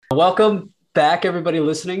Welcome back, everybody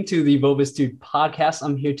listening to the WBDP podcast.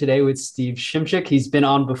 I'm here today with Steve Shimchick. He's been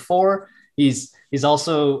on before. He's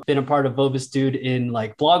also been a part of WBDP in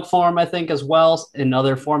like blog form, I think, as well in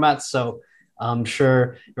other formats. So I'm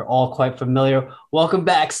sure you're all quite familiar. Welcome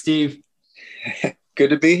back, Steve. Good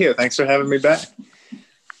to be here. Thanks for having me back.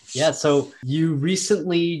 Yeah, so you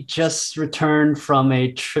recently just returned from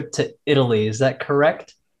a trip to Italy. Is that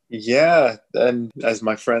correct? Yeah. And as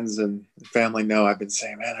my friends and family know, I've been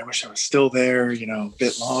saying, man, I wish I was still there, a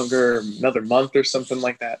bit longer, another month or something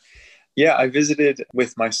like that. Yeah, I visited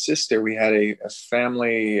with my sister. We had a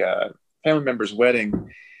family member's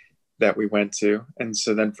wedding that we went to. And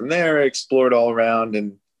so then from there, I explored all around.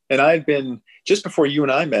 And I'd been, just before you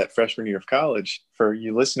and I met, freshman year of college, for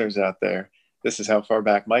you listeners out there, this is how far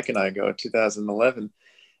back Mike and I go, 2011.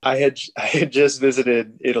 I had just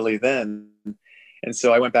visited Italy then. And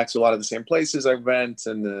so I went back to a lot of the same places I went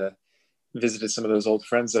and visited some of those old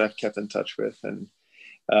friends that I've kept in touch with. And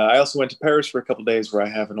I also went to Paris for a couple of days where I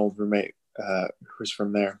have an old roommate who's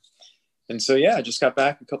from there. And so, yeah, I just got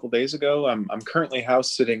back a couple of days ago. I'm currently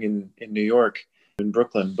house sitting in New York, in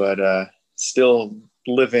Brooklyn, but still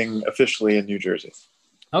living officially in New Jersey.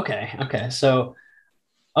 Okay. So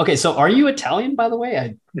are you Italian, by the way?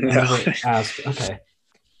 I No. never asked. Okay.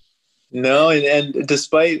 No, and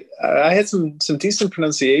despite I had some decent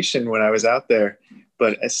pronunciation when I was out there,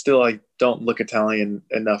 but I don't look Italian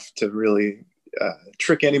enough to really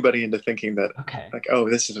trick anybody into thinking that like, oh,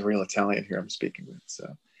 this is a real Italian here I'm speaking with.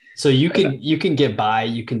 So you can get by.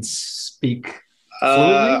 You can speak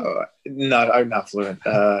fluently. I'm not fluent.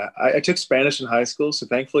 I took Spanish in high school, so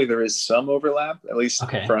thankfully there is some overlap, at least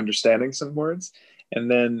for understanding some words.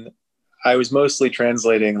 And then I was mostly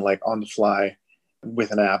translating like on the fly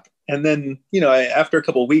with an app. And then, after a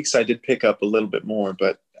couple of weeks, I did pick up a little bit more,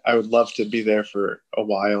 but I would love to be there for a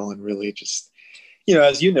while and really just,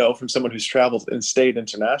 as you know, from someone who's traveled and stayed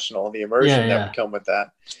international, the immersion that would come with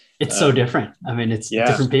that. It's so different. I mean, it's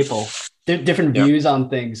different people, different views on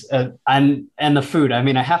things and the food. I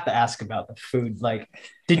mean, I have to ask about the food. Like,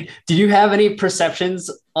 did you have any perceptions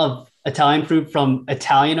of Italian food from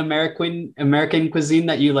Italian American cuisine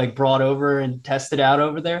that you like brought over and tested out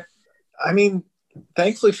over there? I mean,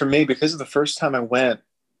 thankfully for me, because of the first time I went,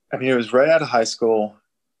 it was right out of high school.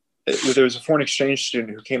 There was a foreign exchange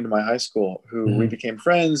student who came to my high school who we became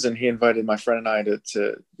friends, and he invited my friend and I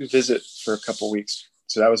to visit for a couple of weeks.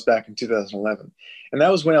 So that was back in 2011. And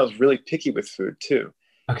that was when I was really picky with food too.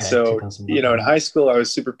 Okay, so, in high school, I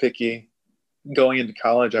was super picky. Going into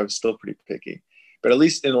college, I was still pretty picky. But at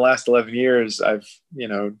least in the last 11 years, I've,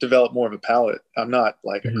 developed more of a palate. I'm not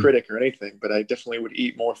like a critic or anything, but I definitely would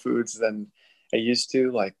eat more foods than I used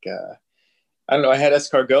to. Like, I don't know, I had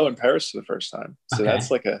escargot in Paris for the first time. So that's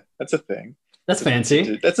a thing. That's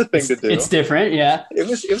fancy. That's a thing to do. It's different. Yeah. It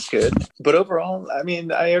was good. But overall,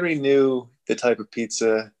 I already knew the type of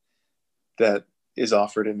pizza that is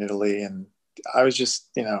offered in Italy. And I was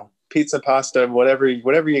just, pizza, pasta, whatever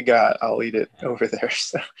you got, I'll eat it over there.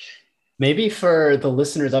 So maybe for the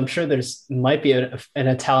listeners, I'm sure might be an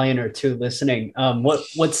Italian or two listening.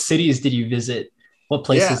 What cities did you visit? What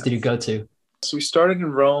places did you go to? So we started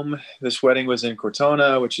in Rome. This wedding was in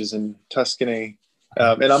Cortona, which is in Tuscany.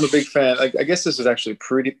 And I'm a big fan. I guess this is actually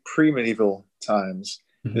pre-medieval times,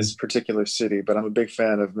 this particular city, but I'm a big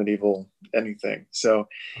fan of medieval anything. So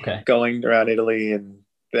going around Italy, and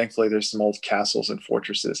thankfully there's some old castles and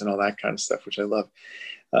fortresses and all that kind of stuff, which I love.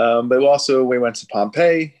 But also we went to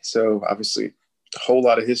Pompeii. So obviously a whole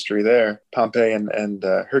lot of history there. Pompeii and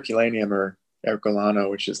Herculaneum or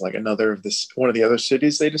Ercolano, which is like one of the other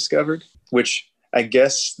cities they discovered, which I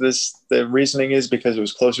guess the reasoning is because it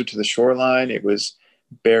was closer to the shoreline. It was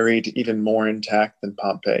buried even more intact than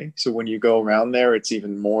Pompeii. So when you go around there, it's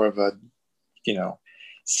even more of a,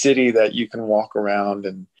 city that you can walk around,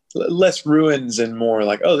 and less ruins and more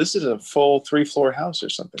like, oh, this is a full 3-floor house or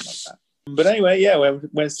something like that. But anyway, we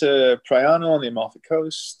went to Priano on the Amalfi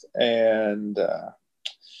Coast and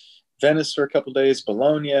Venice for a couple of days,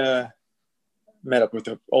 Bologna. Met up with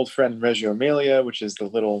an old friend, Reggio Emilia, which is the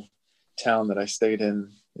little town that I stayed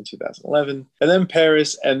in 2011. And then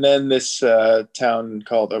Paris, and then this town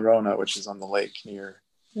called Arona, which is on the lake near...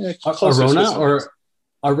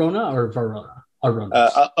 Arona or Verona?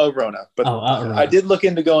 Arona. Arona. But Arona. I did look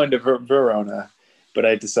into going to Verona, but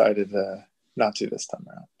I decided not to this time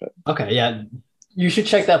around. But. Okay, yeah. You should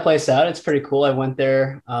check that place out. It's pretty cool. I went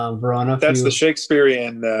there, Verona. That's the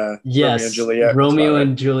Shakespearean Romeo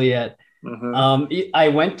and Juliet. I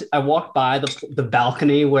walked by the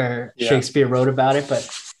balcony where Shakespeare wrote about it, but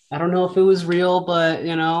I don't know if it was real, but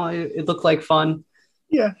it looked like fun.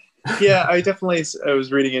 Yeah. I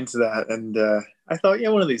was reading into that, and I thought, yeah,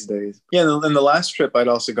 one of these days. Yeah, and the last trip, I'd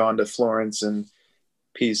also gone to Florence and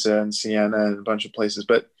Pisa and Siena and a bunch of places.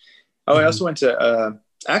 But I also went to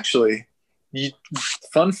actually.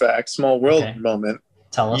 Fun fact, small world moment.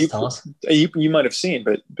 Tell us. You might have seen,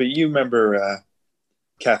 but you remember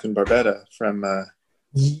Catherine Barbetta from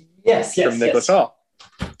Nicholas Hall.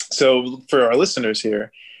 So for our listeners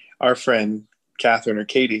here, our friend Catherine, or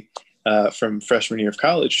Katie, from freshman year of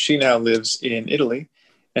college, she now lives in Italy.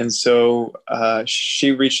 And so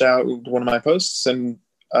she reached out with one of my posts, and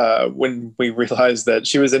when we realized that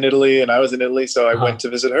she was in Italy and I was in Italy, so I went to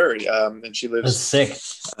visit her. And she lives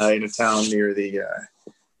in a town near the,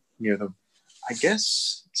 I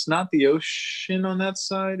guess it's not the ocean on that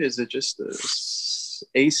side. Is it just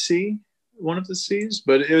a sea, one of the seas?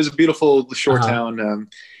 But it was a beautiful shore town.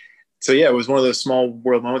 So yeah, it was one of those small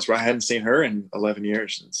world moments where I hadn't seen her in 11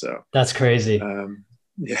 years. And so that's crazy.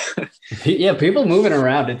 Yeah, people moving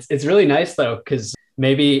around. It's really nice though, because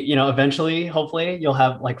maybe, eventually, hopefully you'll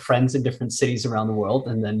have like friends in different cities around the world,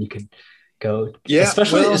 and then you could go. Yeah,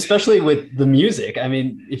 especially with the music. I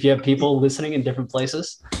mean, if you have people listening in different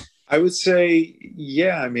places. I would say,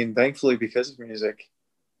 yeah. I mean, thankfully, because of music,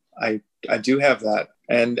 I do have that,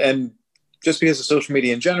 and just because of social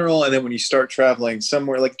media in general, and then when you start traveling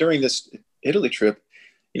somewhere, like during this Italy trip,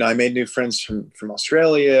 I made new friends from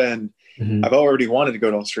Australia, and I've already wanted to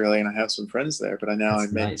go to Australia, and I have some friends there, but I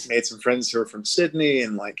made some friends who are from Sydney,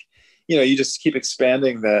 and you just keep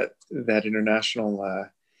expanding that international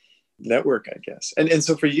network, I guess. And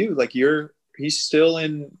so for you, he's still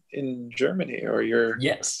in Germany, or you're?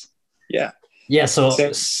 Yes. Yeah. So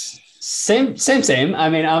same. I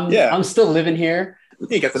mean, I'm still living here.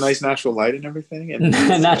 You got the nice natural light and everything, and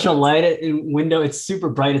natural light in window. It's super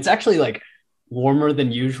bright. It's actually like warmer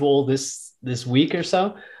than usual this week or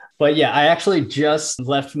so. But yeah, I actually just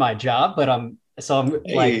left my job, but I'm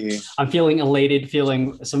feeling elated,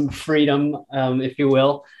 feeling some freedom, if you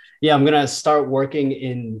will. Yeah, I'm gonna start working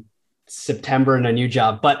in September in a new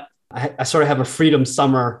job, but I sort of have a freedom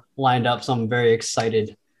summer lined up, so I'm very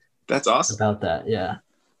excited. That's awesome about that. Yeah.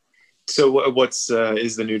 So what's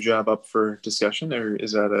is the new job up for discussion, or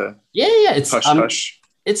is that a it's hush?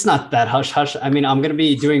 It's not that hush. I mean, I'm going to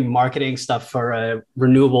be doing marketing stuff for a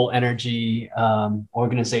renewable energy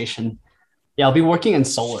organization. Yeah, I'll be working in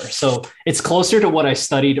solar. So it's closer to what I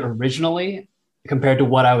studied originally compared to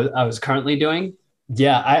what I was currently doing.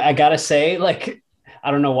 Yeah, I got to say,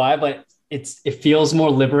 I don't know why, but it feels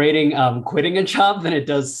more liberating quitting a job than it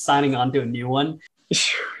does signing on to a new one.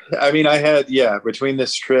 I mean, I had, between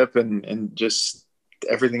this trip and just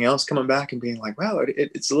everything else coming back and being like, wow,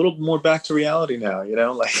 it's a little more back to reality now,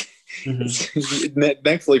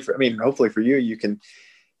 thankfully hopefully for you, you can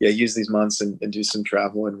use these months and do some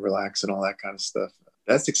travel and relax and all that kind of stuff.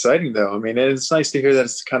 That's exciting though. I mean, it's nice to hear that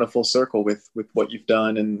it's kind of full circle with what you've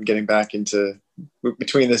done and getting back into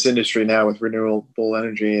between this industry now with renewable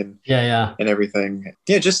energy and and everything.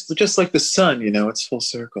 Yeah, just like the sun, it's full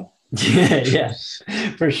circle. Yeah,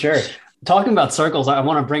 for sure. Talking about circles, I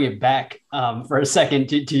want to bring it back for a second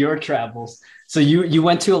to your travels. So you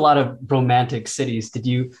went to a lot of romantic cities. Did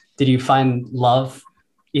you find love?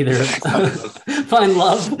 Either find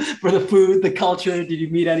love for the food, the culture? Did you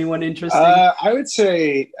meet anyone interesting? I would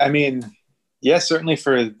say, yes, certainly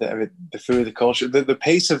for the food, the culture. The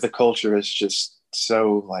pace of the culture is just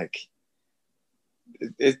so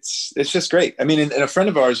it's just great. I mean, and a friend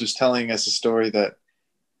of ours was telling us a story that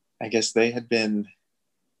I guess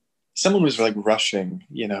someone was rushing,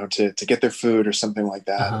 to get their food or something like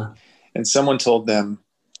that. And someone told them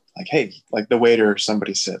hey, the waiter or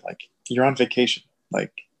somebody said, you're on vacation.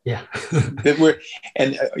 Already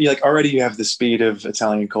you have the speed of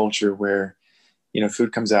Italian culture where,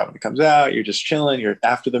 food comes out when it comes out, you're just chilling, you're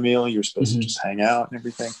after the meal, you're supposed to just hang out and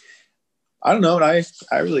everything. I don't know. And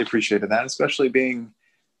I really appreciated that, especially being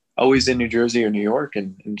always in New Jersey or New York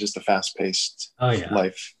and just a fast paced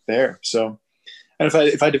life there. So, and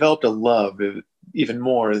if I developed a love even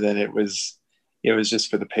more than it was just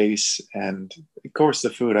for the pace, and of course the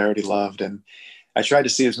food I already loved, and I tried to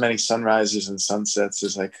see as many sunrises and sunsets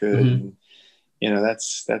as I could. And,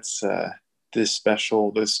 that's those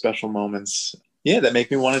special moments. Yeah. That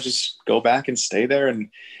make me want to just go back and stay there. And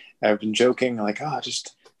I've been joking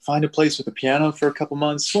just find a place with a piano for a couple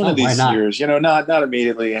months. One of these years, not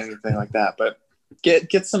immediately anything like that, but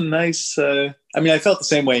get some nice, I felt the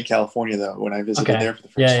same way in California though, when I visited there for the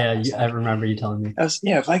first time. Yeah. I remember you telling me.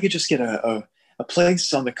 If I could just get a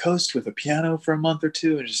place on the coast with a piano for a month or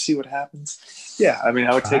two and just see what happens. Yeah. I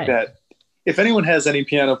would take that. If anyone has any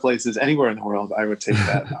piano places anywhere in the world, I would take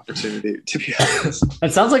that opportunity, to be honest.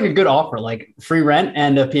 That sounds like a good offer, free rent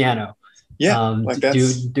and a piano. Yeah.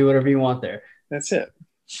 Do whatever you want there. That's it.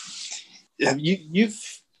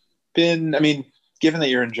 You've been, I mean, given that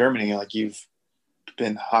you're in Germany, like you've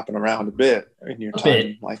been hopping around a bit in your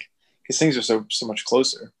time, like, because things are so much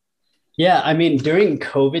closer. Yeah, I mean, during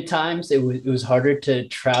COVID times, it was harder to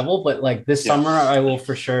travel, but like this summer, I will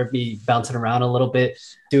for sure be bouncing around a little bit,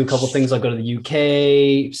 do a couple things. I'll go to the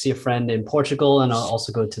UK, see a friend in Portugal, and I'll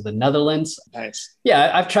also go to the Netherlands. Nice.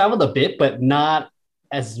 Yeah, I've traveled a bit, but not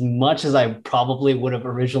as much as I probably would have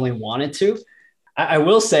originally wanted to. I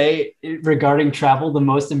will say regarding travel, the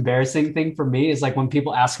most embarrassing thing for me is like when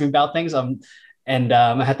people ask me about things, I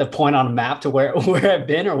had to point on a map to where, where I've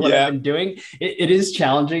been or what I've been doing. It is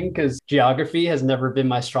challenging because geography has never been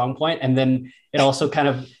my strong point. And then it also kind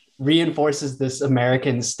of reinforces this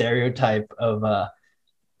American stereotype of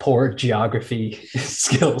poor geography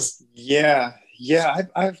skills. Yeah.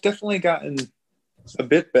 I've definitely gotten a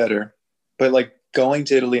bit better, but like going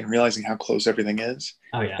to Italy and realizing how close everything is.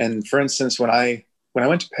 Oh yeah. And for instance, when I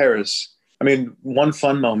went to Paris, I mean, one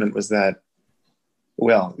fun moment was that,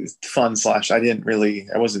 well, fun slash, I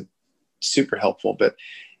wasn't super helpful, but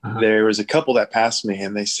there was a couple that passed me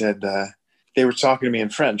and they said, they were talking to me in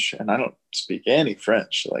French and I don't speak any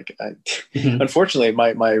French. Like unfortunately,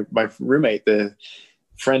 my roommate, the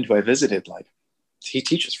friend who I visited, like he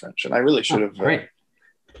teaches French and I really should have,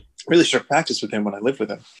 practiced with him when I lived with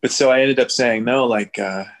him. But so I ended up saying, no, like,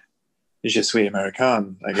 je suis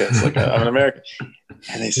American, I guess, like I'm an American.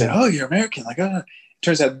 And they said, oh, you're American. Like,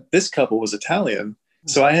 turns out this couple was Italian.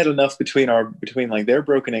 So I had enough between like their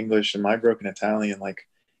broken English and my broken Italian. Like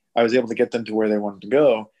I was able to get them to where they wanted to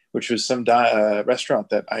go, which was some restaurant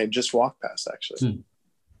that I had just walked past actually.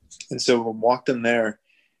 And so I walked in there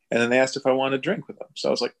and then they asked if I wanted a drink with them. So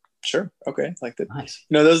I was like, sure. Okay. Like that. Nice.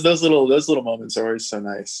 You know, those little moments are always so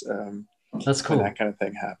nice. That's cool. When that kind of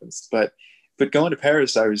thing happens. But going to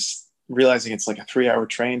Paris, I was realizing it's like a 3-hour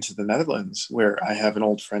train to the Netherlands where I have an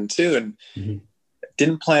old friend too. And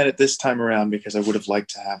didn't plan it this time around because I would have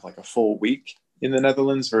liked to have like a full week in the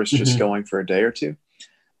Netherlands versus just going for a day or two.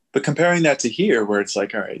 But comparing that to here where it's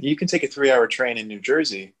like, all right, you can take a 3-hour train in New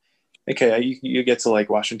Jersey. Okay, you get to like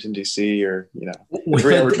Washington, D.C. or, you know, with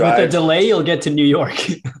a delay, you'll get to New York.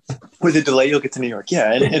 With a delay, you'll get to New York.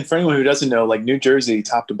 Yeah. And for anyone who doesn't know, like New Jersey,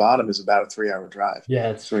 top to bottom is about a 3-hour drive. Yeah,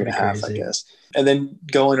 it's 3.5, I guess. And then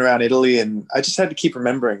going around Italy. And I just had to keep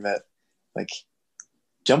remembering that, like,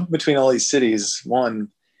 jumping between all these cities, one,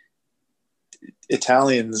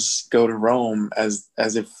 Italians go to Rome as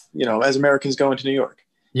if, you know, as Americans go into New York.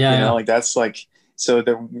 Yeah. You know, like that's like, so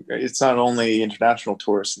it's not only international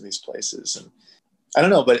tourists in these places. And I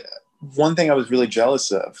don't know, but one thing I was really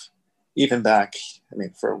jealous of, even back, I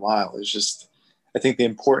mean, for a while, is just, I think the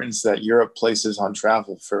importance that Europe places on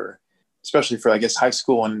travel for, especially for, I guess, high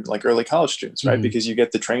school and like early college students, right? Because you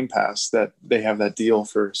get the train pass that they have that deal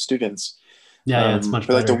for students. Yeah, it's much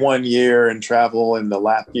for like better. the 1 year and travel and the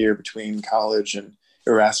lap year between college and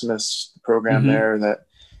Erasmus program there, that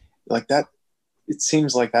like that, it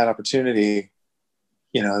seems like that opportunity,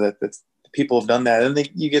 you know, that people have done that and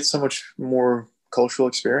you get so much more cultural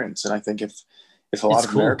experience. And I think if a lot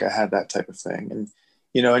of America had that type of thing, and,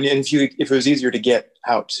 you know, and if it was easier to get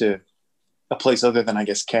out to a place other than, I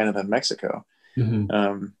guess, Canada and Mexico, you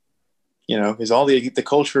know, is all the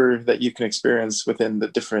culture that you can experience within the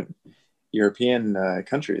different European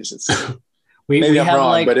countries. It's maybe I'm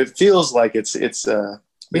wrong, like, but it feels like it's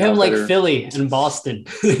we have like better. Philly and Boston,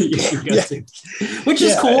 which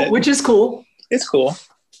is cool. It's cool.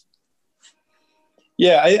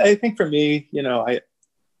 Yeah, I think for me, you know, I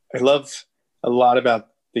love a lot about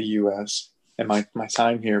the U.S. and my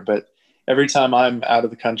time here, but every time I'm out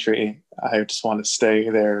of the country, I just want to stay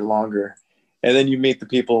there longer. And then you meet the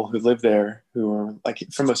people who live there who are like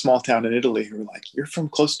from a small town in Italy who are like, you're from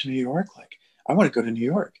close to New York? Like, I want to go to New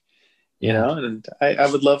York, you know? And I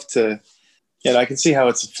would love to, you know, I can see how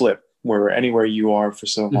it's a flip where anywhere you are for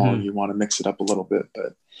so long, you want to mix it up a little bit,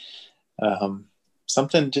 but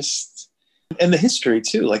something just, and the history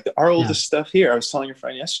too, like our oldest stuff here, I was telling your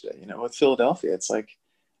friend yesterday, you know, with Philadelphia, it's like,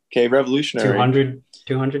 okay, revolutionary.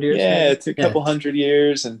 200 years? Yeah, it's a couple hundred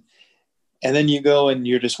years. And then you go and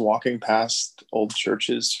you're just walking past old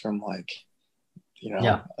churches from like, you know,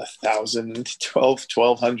 1,000,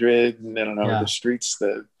 1,200, and I don't know, the streets,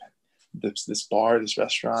 this bar, this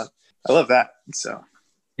restaurant. I love that. So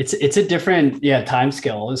it's a different time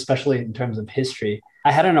scale, especially in terms of history.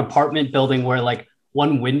 I had an apartment building where like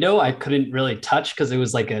one window I couldn't really touch because it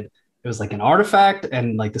was like an artifact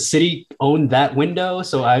and like the city owned that window.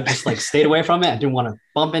 So I just like stayed away from it. I didn't want to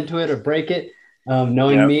bump into it or break it.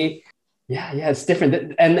 Knowing me. Yeah, it's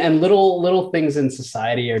different. And little things in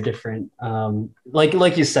society are different.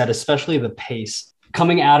 Like you said, especially the pace.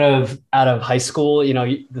 coming out of high school, you know,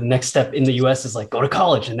 the next step in the US is like go to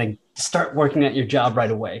college and then start working at your job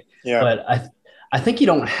right away. Yeah. But I think you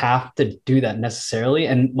don't have to do that necessarily,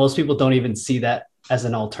 and most people don't even see that as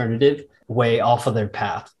an alternative way off of their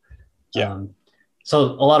path. Yeah. So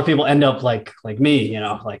a lot of people end up like me, you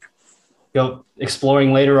know, like go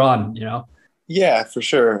exploring later on, you know. Yeah, for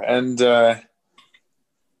sure. And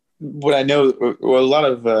what I know, well, a lot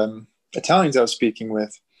of Italians I was speaking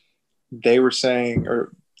with, they were saying,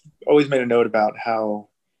 or always made a note about how,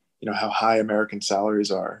 you know, how high American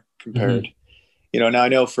salaries are compared. Mm-hmm. You know, now I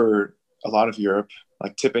know for a lot of Europe,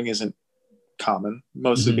 like tipping isn't common,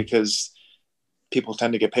 mostly Mm-hmm. because people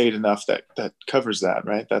tend to get paid enough that covers that,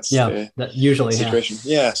 right? That's Yeah, the that usually, yeah. situation.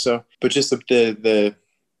 Yeah. So, but just the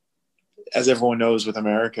as everyone knows with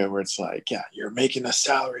America, where it's like, yeah, you're making a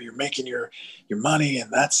salary, you're making your money,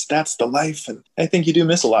 and that's the life. And I think you do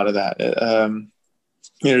miss a lot of that.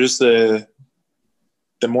 You know, just the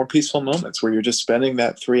more peaceful moments where you're just spending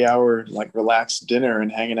that 3 hour like relaxed dinner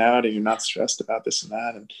and hanging out, and you're not stressed about this and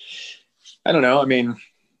that. And I don't know. I mean,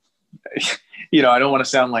 you know, I don't want to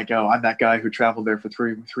sound like, oh, I'm that guy who traveled there for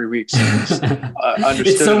three weeks and understood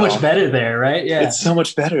It's so it much all. better there, right? Yeah, It's so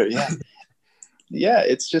much better. Yeah. Yeah.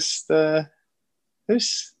 It's just, there's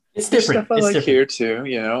it's stuff different. I It's like different. here too.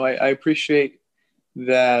 You know, I appreciate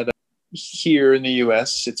that here in the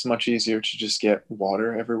US, it's much easier to just get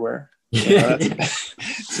water everywhere. You know, that's Yeah.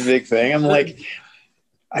 it's a big thing. I'm like,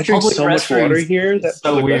 I drink Public so much water restrooms, here it's that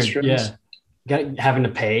so public weird. restrooms. Yeah, having to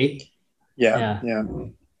pay. Yeah. Yeah. Yeah.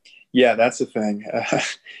 Yeah. That's the thing.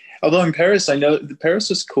 Although in Paris, I know Paris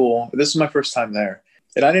was cool. This is my first time there.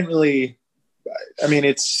 And I didn't really, I mean,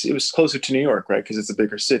 it was closer to New York, right? Because it's a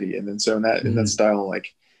bigger city. And then so in that Mhm. style,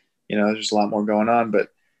 like, you know, there's just a lot more going on. But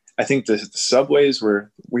I think the subways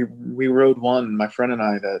were, we rode one, my friend and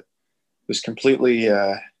I, that was completely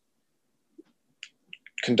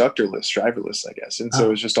conductorless, driverless, I guess. And so it Oh,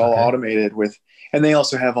 was just all okay. automated with, and they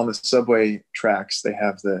also have on the subway tracks, they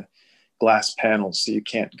have the glass panels so you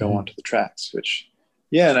can't go Mhm. onto the tracks, which,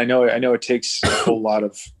 yeah. And I know it takes a whole lot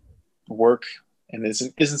of work and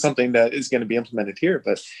isn't something that is going to be implemented here,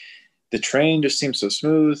 but the train just seems so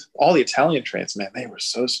smooth. All the Italian trains, man, they were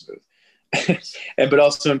so smooth. And but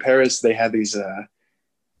also in Paris, they had these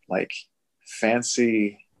like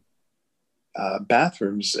fancy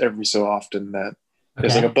bathrooms every so often that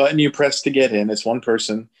there's like a Okay. button you press to get in. It's one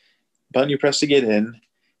person. Button you press to get in.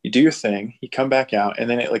 You do your thing. You come back out, and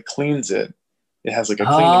then it like cleans it. It has like a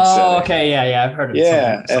cleaning Oh, setting. okay. Yeah, yeah. I've heard of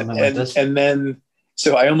Yeah, something like this. and then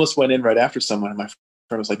so I almost went in right after someone, and my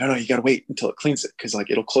friend was like, "No, no, you got to wait until it cleans it because like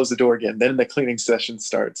it'll close the door again. Then the cleaning session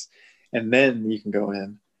starts, and then you can go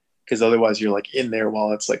in because otherwise you're like in there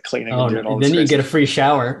while it's like cleaning and Oh, doing all this then you crazy get a free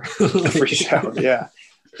shower. a free shower." Yeah,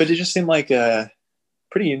 but it just seemed like a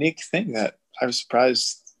pretty unique thing that I was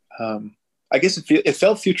surprised. I guess it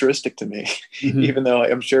felt futuristic to me, Mhm. even though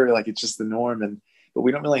I'm sure like it's just the norm, and but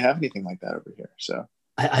we don't really have anything like that over here. So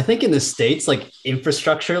I think in the States, like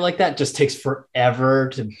infrastructure like that just takes forever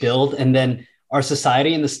to build. And then our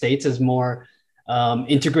society in the States is more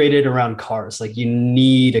integrated around cars. Like you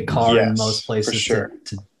need a car in most yes, for places sure.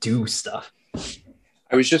 to do stuff.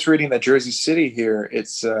 I was just reading that Jersey City here.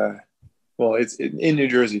 It's well, it's in New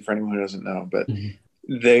Jersey for anyone who doesn't know, but Mhm.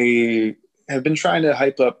 they have been trying to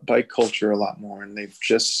hype up bike culture a lot more, and they've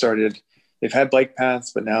just started. They've had bike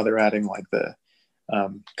paths, but now they're adding like the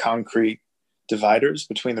concrete dividers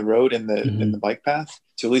between the road and the Mhm. bike path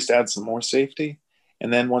to at least add some more safety.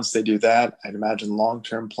 And then once they do that, I'd imagine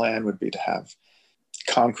long-term plan would be to have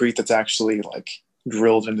concrete that's actually like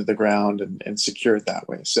drilled into the ground and secured that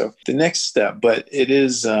way. So the next step, but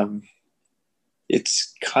it's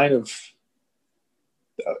kind of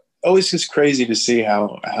always just crazy to see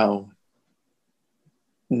how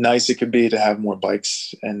nice it could be to have more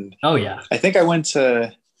bikes. And Oh, yeah. I think I went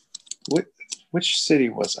to what, which city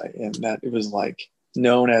was I in that it was like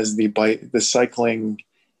known as the cycling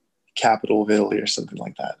capital of Italy or something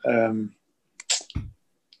like that.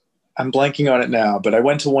 I'm blanking on it now, but I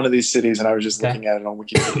went to one of these cities and I was just Okay. looking at it on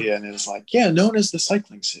Wikipedia and it was like, yeah, known as the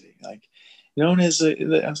cycling city, like known as I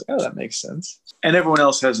was like, oh, that makes sense. And everyone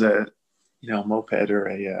else has a, you know, moped or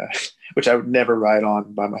a, which I would never ride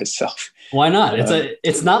on by myself. Why not? Um,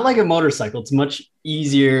 It's not like a motorcycle. It's much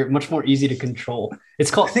easier, much more easy to control.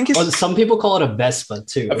 It's I called, think or it's some people call it a Vespa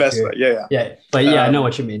too. a If Vespa. you're, Yeah, yeah, but yeah. yeah, I know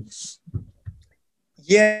what you mean.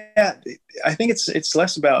 Yeah, I think it's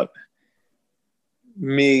less about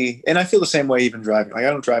me, and I feel the same way even driving. Like I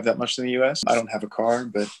don't drive that much in the US. I don't have a car,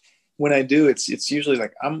 but when I do, it's usually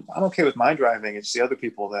like I'm okay with my driving. It's the other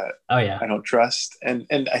people that Oh, yeah. I don't trust. And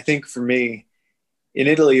I think for me, In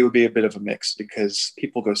Italy, it would be a bit of a mix because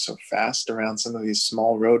people go so fast around some of these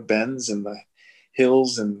small road bends and the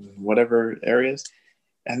hills and whatever areas.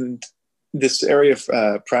 And this area of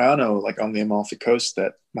Praiano, like on the Amalfi Coast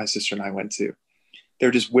that my sister and I went to,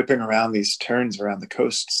 they're just whipping around these turns around the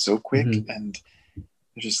coast so quick. And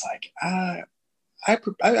they're just like, I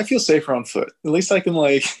feel safer on foot. At least I can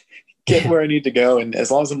like get where I need to go. And as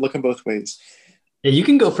long as I'm looking both ways. Yeah, you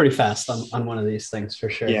can go pretty fast on one of these things for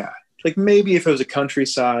sure. Yeah. Like maybe if it was a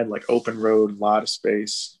countryside, like open road, a lot of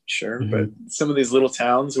space, sure. But some of these little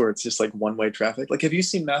towns where it's just like one-way traffic. Like, have you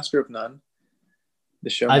seen Master of None? The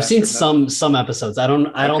show? I've seen some episodes. I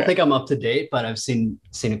don't think I'm up to date, but I've seen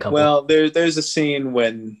a couple. Well, there's a scene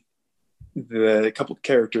when the couple of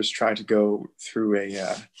characters try to go through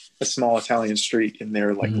a small Italian street in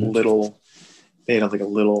their like they have like a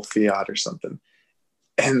little Fiat or something,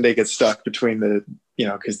 and they get stuck between the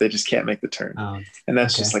because they just can't make the turn, and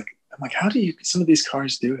that's just like. I'm like, how do some of these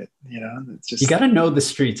cars do it? It's just, you got to know the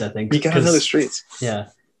streets, I think. You got to know the streets. Yeah.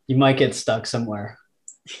 You might get stuck somewhere.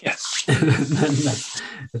 Yes.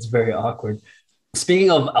 That's very awkward. Speaking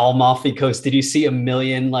of Amalfi Coast, did you see a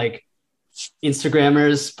million like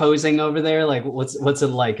Instagrammers posing over there? Like what's it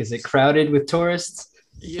like? Is it crowded with tourists?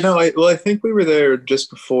 I think we were there just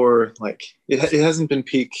before, like it hasn't been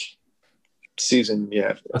peak season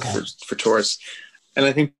yet for tourists. And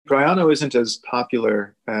I think Praiano isn't as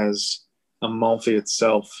popular as Amalfi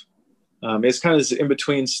itself. It's kind of this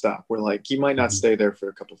in-between stop where like you might not stay there for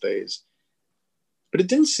a couple of days. But it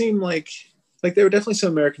didn't seem like there were definitely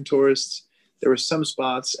some American tourists. There were some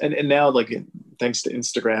spots. And now like thanks to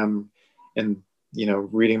Instagram and,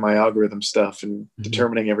 reading my algorithm stuff and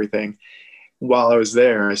determining everything, while I was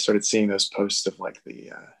there, I started seeing those posts of like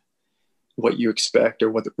the what you expect or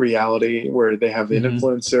what the reality, where they have an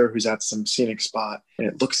influencer who's at some scenic spot and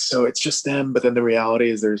it looks so it's just them, but then the reality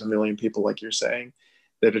is there's a million people, like you're saying,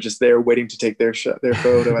 that are just there waiting to take their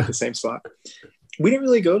photo at the same spot. We didn't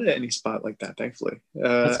really go to any spot like that, thankfulully.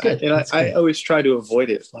 That's good. I always try to avoid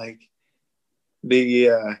it. Like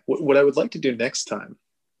what I would like to do next time,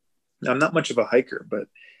 I'm not much of a hiker, but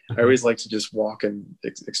I always like to just walk and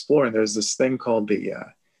explore. And there's this thing called the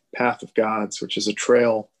Path of Gods, which is a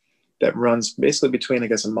trail that runs basically between, I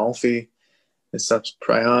guess, Amalfi and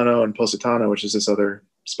Praiano and Positano, which is this other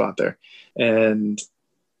spot there. And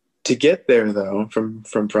to get there, though, from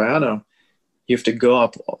Praiano, you have to go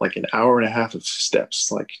up like an hour and a half of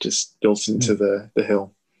steps, like just built into the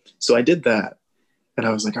hill. So I did that. And I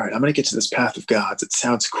was like, all right, I'm going to get to this Path of Gods. It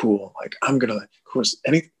sounds cool. Like, I'm going to, of course,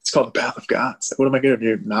 it's called the Path of Gods. Like, what am I going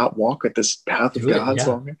to do? Not walk at this Path of Gods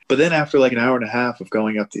longer? But then after like an hour and a half of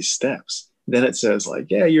going up these steps, then it says like,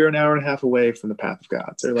 yeah, you're an hour and a half away from the Path of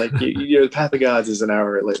Gods. Or like, the Path of Gods is an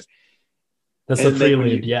hour later. That's the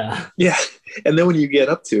prelude, yeah. Yeah. And then when you get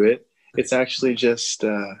up to it, it's actually just,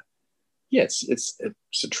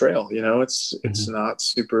 it's a trail, it's not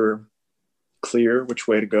super clear which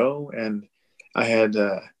way to go. And I had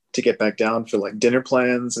to get back down for like dinner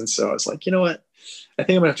plans. And so I was like, you know what? I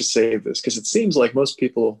think I'm gonna have to save this, because it seems like most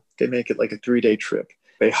people, they make it like a 3-day trip.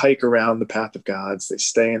 They hike around the Path of Gods. They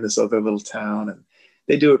stay in this other little town and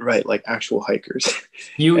they do it right, like actual hikers.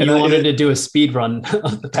 You wanted to do a speed run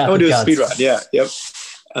of the Path of Gods. I would do a speed run, yeah, yep.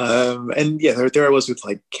 And yeah, there I was with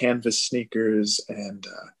like canvas sneakers and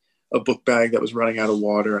a book bag that was running out of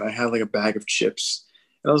water. And I had like a bag of chips.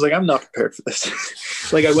 And I was like, I'm not prepared for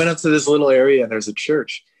this. Like I went up to this little area and there's a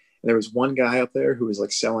church. And there was one guy up there who was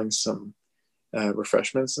like selling some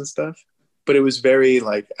refreshments and stuff. But it was very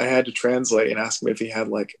like, I had to translate and ask him if he had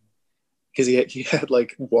like, because he had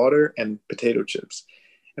like water and potato chips.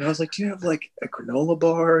 And I was like, do you have like a granola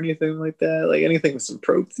bar or anything like that? Like anything with some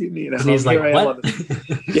protein, And he's like, what?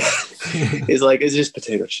 Yeah. He's like, it's just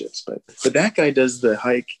potato chips. But that guy does the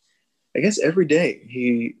hike, I guess, every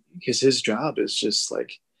day. Because his job is just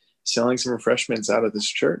like selling some refreshments out of this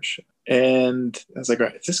church. And I was like, all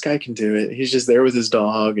right, if this guy can do it, he's just there with his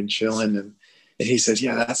dog and chilling. And he says,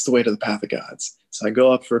 yeah, that's the way to the Path of Gods. So I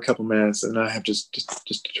go up for a couple minutes and I have just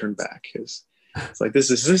to turn back, because it's like, this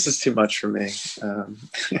is too much for me.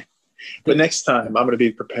 But next time I'm going to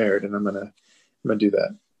be prepared and I'm going to do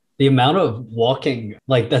that. The amount of walking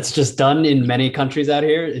like that's just done in many countries out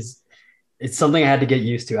here it's something I had to get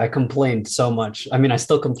used to. I complained so much. I mean, I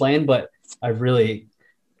still complain, but I really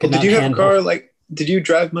could not handle. Did you have a car? Like, did you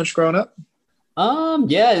drive much growing up?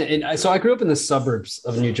 Yeah. And so I grew up in the suburbs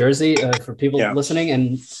of New Jersey, for people listening.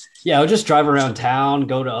 And yeah, I would just drive around town,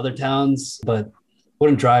 go to other towns, but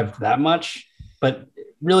wouldn't drive that much. But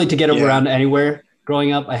really to get around anywhere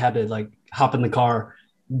growing up, I had to like hop in the car,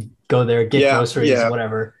 go there, get groceries,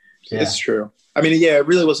 whatever. Yeah. It's true. I mean, it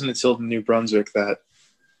really wasn't until New Brunswick that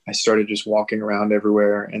I started just walking around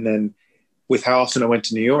everywhere. And then with how often I went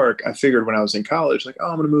to New York, I figured when I was in college, like, oh,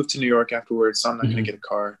 I'm going to move to New York afterwards, so I'm not going to get a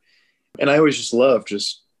car. And I always just loved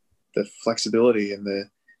just the flexibility and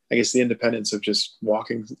I guess the independence of just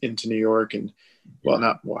walking into New York and, well,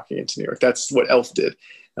 not walking into New York. That's what Elf did.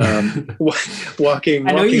 Walking.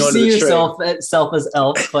 I know you onto see the yourself train. as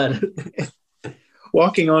Elf, but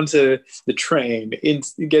Walking onto the train,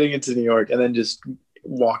 getting into New York, and then just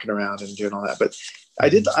walking around and doing all that. But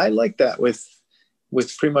I like that with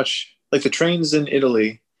pretty much like the trains in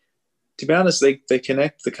Italy. To be honest, they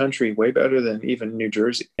connect the country way better than even New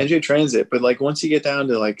Jersey. NJ Transit, but like once you get down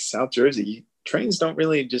to like South Jersey, trains don't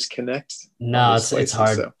really just connect. no, it's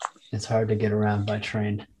hard. So. It's hard to get around by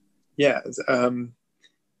train. Yeah.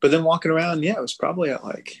 But then walking around, yeah, it was probably at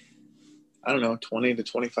like, I don't know, 20 to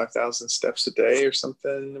 25,000 steps a day or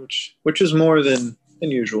something, which is more than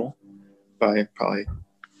usual by probably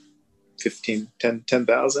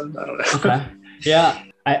 10,000. I don't know. Okay. Yeah.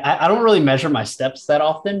 I don't really measure my steps that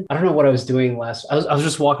often. I don't know what I was doing I was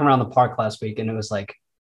just walking around the park last week, and it was like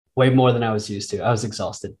way more than I was used to. I was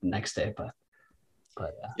exhausted the next day, but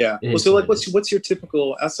yeah. Well, so like, what's your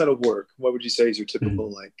typical outside of work? What would you say is your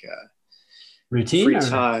typical like routine? Free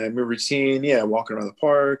time, your routine? Yeah, walking around the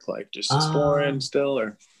park, like just exploring still,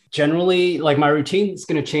 or generally, like my routine is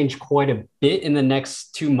going to change quite a bit in the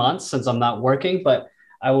next 2 months since I'm not working. But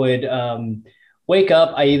I would wake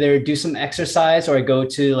up, I either do some exercise or I go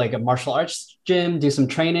to like a martial arts gym, do some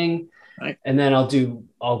training, right. And then I'll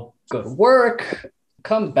go to work,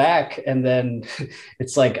 come back, and then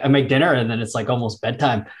it's like I make dinner, and then it's like almost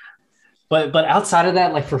bedtime. But outside of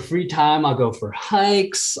that, like for free time, I'll go for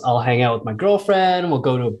hikes. I'll hang out with my girlfriend. We'll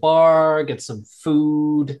go to a bar, get some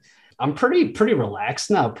food. I'm pretty relaxed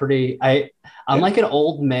now. I'm like an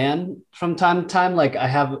old man from time to time. Like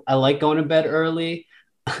I like going to bed early.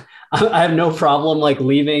 I have no problem like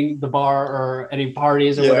leaving the bar or any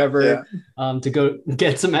parties or whatever to go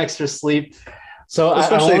get some extra sleep. So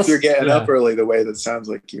especially if you're getting up early, the way that sounds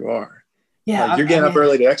like you are. Yeah, like you're getting up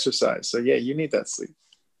early to exercise. So yeah, you need that sleep.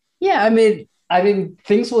 Yeah, I mean,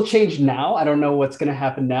 things will change now. I don't know what's going to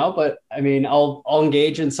happen now, but I mean, I'll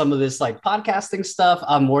engage in some of this like podcasting stuff.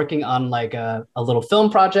 I'm working on like a little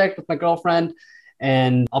film project with my girlfriend,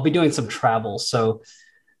 and I'll be doing some travel. So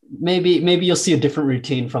maybe you'll see a different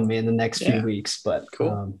routine from me in the next few weeks. But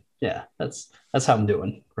cool. That's how I'm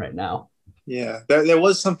doing right now. Yeah, there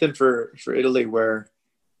was something for Italy where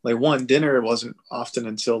like dinner wasn't often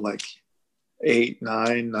until like 8,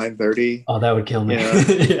 9, 9:30. Oh, that would kill me. You know?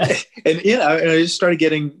 Yeah. And I just started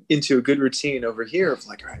getting into a good routine over here of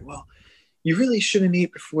like, all right, well, you really shouldn't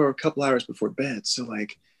eat before a couple hours before bed. So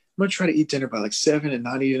like, I'm gonna try to eat dinner by like 7 and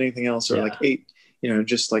not eat anything else, or like 8,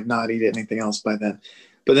 just like not eat anything else by then.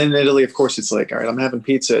 But then in Italy, of course, it's like, all right, I'm having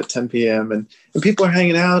pizza at 10 p.m. and people are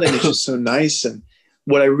hanging out, and it's just so nice. And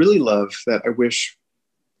what I really love that I wish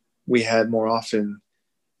we had more often,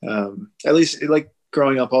 at least like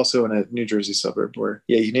growing up also in a New Jersey suburb where,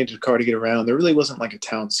 you needed a car to get around. There really wasn't like a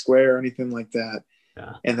town square or anything like that.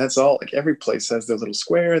 Yeah. And that's all, like every place has their little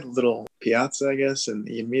square, the little piazza, I guess, and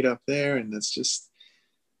you meet up there. And that's just,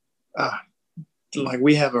 like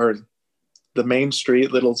we have the main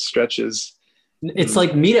street, little stretches. It's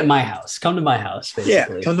like meet at my house, come to my house, basically.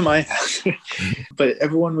 Yeah, come to my house. But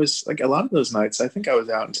everyone was like, a lot of those nights, I think I was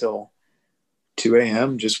out until 2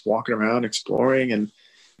 a.m. just walking around, exploring, and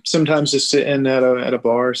sometimes just sitting at a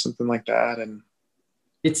bar or something like that. And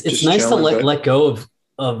it's nice to let go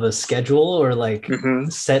of a schedule or like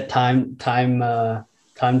set timetables.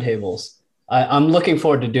 I'm looking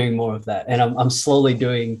forward to doing more of that, and I'm slowly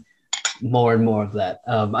doing more and more of that.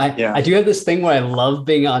 I do have this thing where I love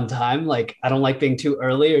being on time. Like I don't like being too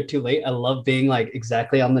early or too late. I love being like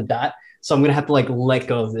exactly on the dot. So I'm gonna have to like let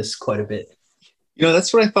go of this quite a bit.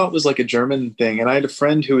 That's what I thought was like a German thing. And I had a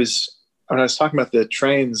friend when I was talking about the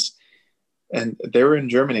trains, and they were in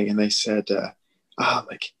Germany, and they said,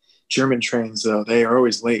 like German trains though, they are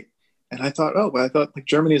always late. And I thought, like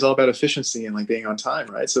Germany is all about efficiency and like being on time,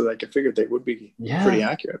 right? So like I figured they would be pretty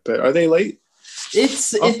accurate. But are they late?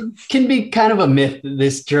 It can be kind of a myth,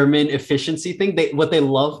 this German efficiency thing. What they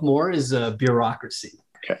love more is bureaucracy.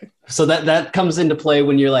 Okay. So that comes into play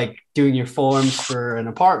when you're like doing your forms for an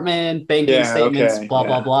apartment, banking statements,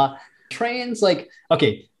 blah blah. Trains, like,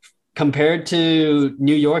 okay, compared to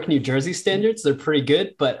New York, New Jersey standards, they're pretty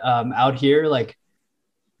good. But out here, like,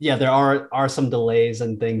 there are some delays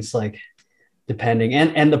and things like depending.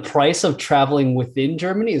 And the price of traveling within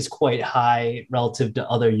Germany is quite high relative to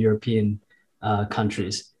other European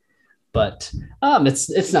countries, but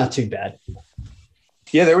it's not too bad.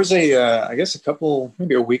 Yeah, there was I guess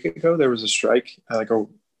maybe a week ago, there was a strike, like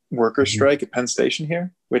worker strike at Penn Station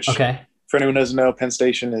here, which Okay. for anyone who doesn't know, Penn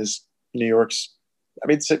Station is New York's, I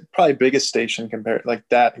mean, it's probably biggest station compared like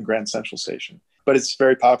that and Grand Central Station, but it's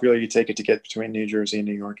very popular. You take it to get between New Jersey and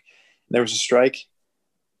New York. And there was a strike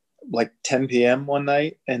like 10 p.m. one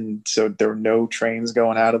night. And so there were no trains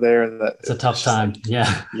going out of there. It's a tough time. Like,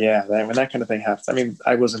 yeah. Yeah. When that kind of thing happens, I mean,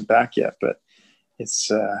 I wasn't back yet, but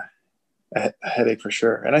it's a headache for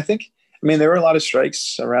sure. And I think, I mean, there were a lot of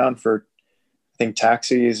strikes around for, I think,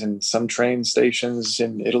 taxis and some train stations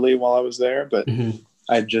in Italy while I was there, but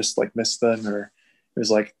I just like missed them. Or it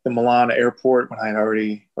was like the Milan airport when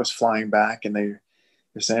I was flying back, and they're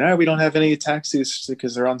saying, "Oh, we don't have any taxis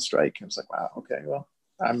because they're on strike." And I was like, "Wow, okay, well,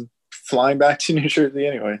 I'm flying back to New Jersey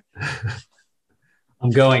anyway. I'm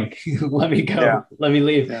going. Let me go. Yeah. Let me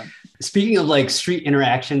leave." Yeah. Speaking of like street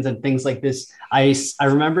interactions and things like this, I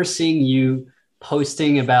remember seeing you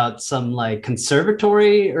posting about some like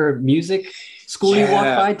conservatory or music school you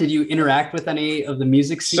walked by. Did you interact with any of the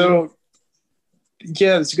music scene? So,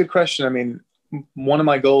 yeah, that's a good question. I mean, one of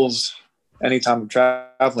my goals anytime I'm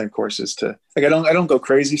traveling, of course, is to like I don't go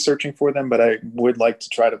crazy searching for them, but I would like to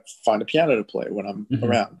try to find a piano to play when I'm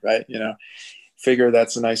around, right? You know, figure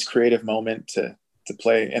that's a nice creative moment to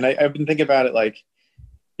play. And I've been thinking about it like,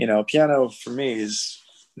 you know, piano for me is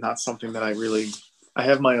not something that I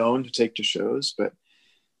have my own to take to shows, but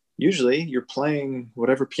usually you're playing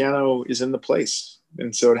whatever piano is in the place.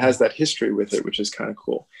 And so it has that history with it, which is kind of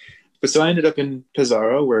cool. But so I ended up in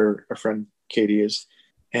Pesaro, where our friend Katie is,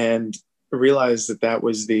 and realized that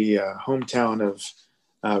was the hometown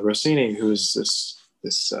of Rossini, who's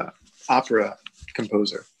this opera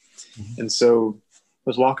composer. And so I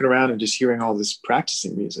was walking around and just hearing all this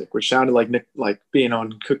practicing music, which sounded like being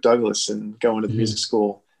on Cook Douglas and going to the music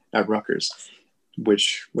school at Rutgers,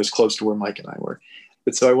 which was close to where Mike and I were.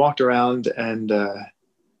 But so I walked around and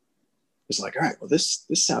was like, all right, well, this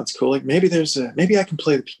sounds cool. Like maybe I can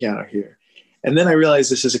play the piano here. And then I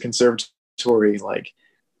realized this is a conservatory, like,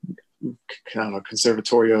 I don't know,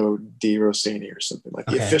 Conservatorio di Rossini or something, like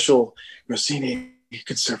the official Rossini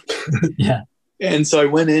conservatory. Yeah. And so I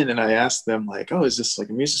went in and I asked them like, oh, is this like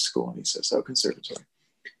a music school? And he says, oh, conservatory.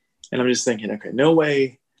 And I'm just thinking, okay, no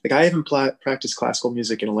way. Like I haven't practiced classical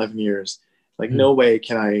music in 11 years. Like no way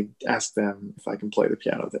can I ask them if I can play the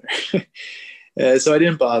piano there. So I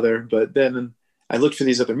didn't bother. But then I looked for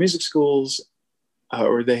these other music schools,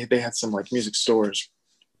 or they had some like music stores.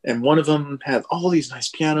 And one of them had all these nice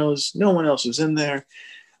pianos. No one else was in there.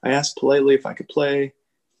 I asked politely if I could play.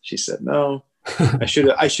 She said no. I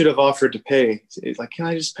should have offered to pay. Like, can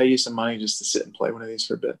I just pay you some money just to sit and play one of these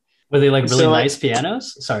for a bit? Were they like really nice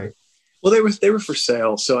pianos? Sorry. Well, they were for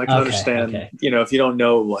sale, so I can understand. You know, if you don't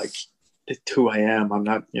know like who I am, I'm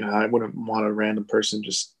not. You know, I wouldn't want a random person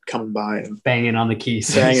just coming by and banging on the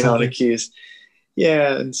keys.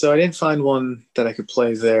 Yeah, and so I didn't find one that I could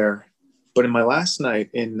play there. But in my last night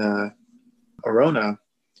in Arona,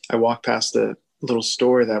 I walked past a little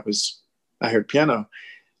store I heard piano.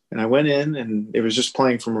 And I went in and it was just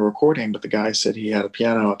playing from a recording, but the guy said he had a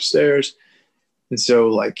piano upstairs. And so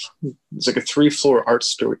like, it's like a 3-floor art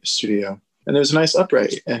studio. And there was a nice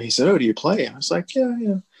upright. And he said, oh, do you play? And I was like, yeah.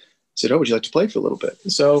 He said, oh, would you like to play for a little bit?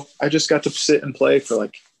 And so I just got to sit and play for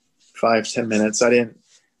like 5-10 minutes. I didn't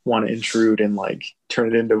want to intrude and like turn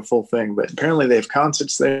it into a full thing, but apparently they have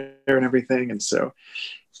concerts there and everything. And so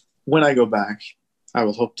when I go back, I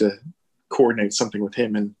will hope to coordinate something with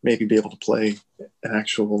him and maybe be able to play an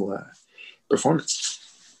actual performance.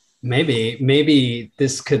 Maybe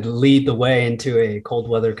this could lead the way into a Cold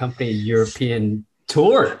Weather Company European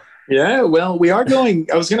tour. Yeah, well, we are going.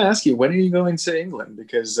 I was going to ask you, when are you going to England?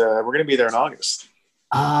 Because we're going to be there in August.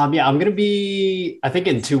 Yeah, I'm going to be, I think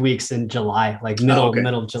in 2 weeks in July, like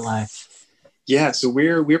middle of July. Yeah, so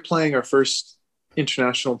we're playing our first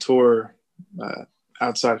international tour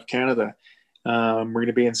outside of Canada. We're going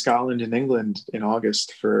to be in Scotland and England in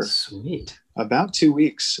August for about 2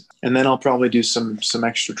 weeks. And then I'll probably do some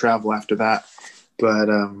extra travel after that. But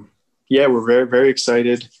yeah, we're very, very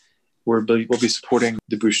excited. We'll be supporting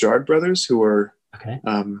the Bouchard brothers, who are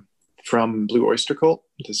from Blue Oyster Cult,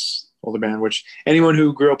 this older band, which anyone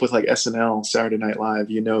who grew up with like SNL, Saturday Night Live,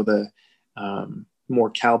 you know, the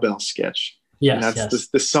more cowbell sketch. Yes, and that's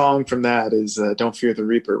the song from that is Don't Fear the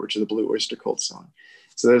Reaper, which is the Blue Oyster Cult song.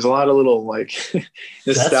 So there's a lot of little like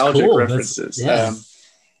nostalgic references.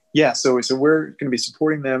 So we're going to be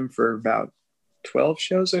supporting them for about 12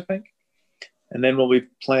 shows, I think. And then we'll be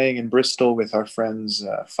playing in Bristol with our friends,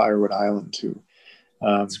 Firewood Island, who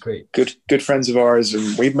that's great. Good friends of ours.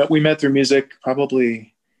 And we met through music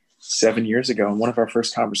probably 7 years ago. And one of our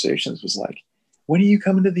first conversations was like, when are you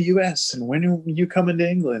coming to the US? And when are you coming to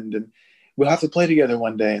England? And we'll have to play together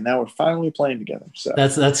one day. And now we're finally playing together. So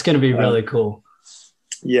that's going to be really cool.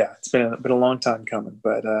 Yeah, it's been a long time coming,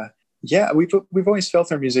 but yeah, we've always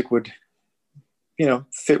felt our music would,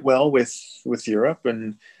 fit well with Europe,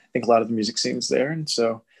 and I think a lot of the music scenes there. And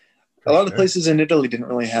so a lot of places in Italy didn't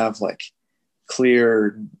really have like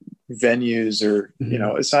clear venues or,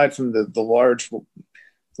 aside from the large,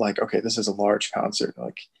 like, okay, this is a large concert,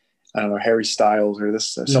 like, I don't know, Harry Styles or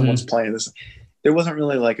this, someone's playing this. There wasn't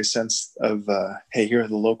really like a sense of, hey, here are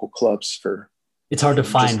the local clubs for. It's hard to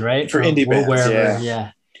find, right? For indie bands. Wherever,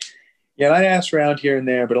 yeah. Yeah, and I asked around here and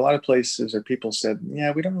there, but a lot of places or people said,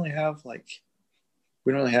 yeah, we don't really have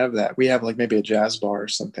that. We have like maybe a jazz bar or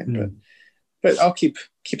something, but I'll keep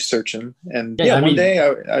searching. And one day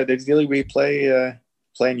ideally we play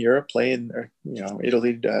in Europe, play in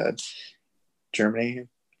Italy, Germany.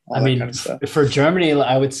 All that kind of stuff. For Germany,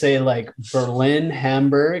 I would say like Berlin,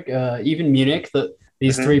 Hamburg, even Munich.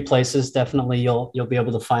 These three places, definitely you'll be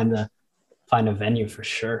able to find a venue for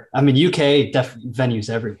sure. I mean, UK venues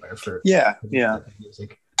everywhere for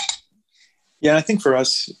music. Yeah, I think for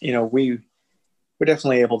us, we're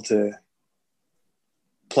definitely able to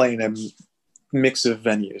play in a mix of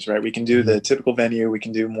venues, right? We can do the typical venue. We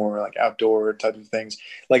can do more like outdoor type of things.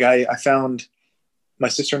 Like I found my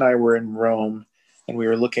sister and I were in Rome, and we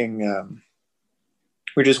were looking.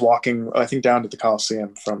 We were just walking, I think, down to the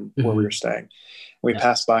Colosseum from where we were staying. We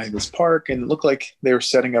passed by this park, and it looked like they were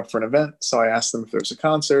setting up for an event. So I asked them if there was a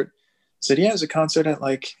concert. I said, yeah, there's a concert at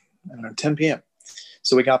like, I don't know, 10 p.m.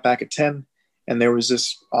 So we got back at 10, and there was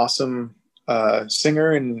this awesome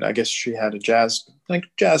singer, and I guess she had a jazz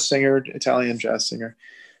singer, Italian jazz singer.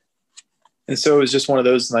 And so it was just one of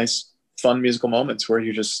those nice, fun musical moments where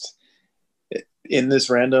you're just in this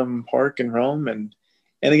random park in Rome. And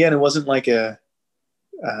again, it wasn't like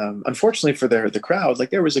unfortunately for the crowd,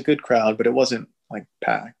 like there was a good crowd, but it wasn't like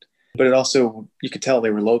packed. But it also, you could tell they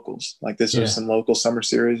were locals. Like this was some local summer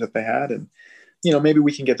series that they had. And, maybe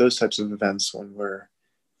we can get those types of events when we're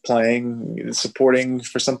playing, supporting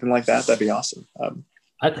for something like that. That'd be awesome.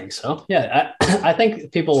 I think so. Yeah. I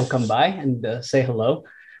think people will come by and say hello.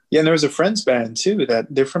 Yeah. And there was a friends band too, that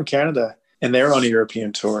they're from Canada, and they're on a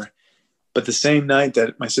European tour. But the same night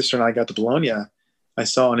that my sister and I got to Bologna, I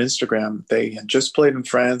saw on Instagram, they had just played in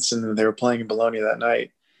France, and they were playing in Bologna that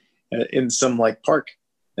night in some like park.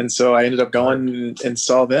 And so I ended up going and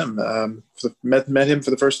saw them, met him for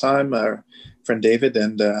the first time, friend David,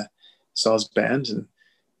 and saw his band. And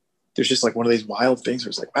there's just like one of these wild things where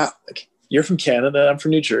it's like, wow, like you're from Canada, I'm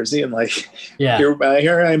from New Jersey. And like, here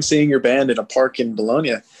I am seeing your band in a park in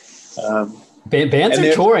Bologna. Bands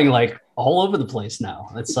are touring like all over the place now.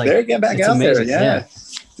 It's like, they're getting back out amazing. There. Yeah.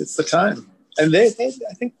 It's the time. And they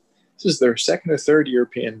I think this is their second or third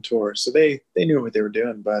European tour. So they knew what they were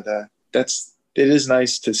doing, but it is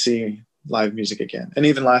nice to see live music again. And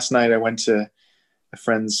even last night I went to a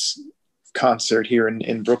friend's concert here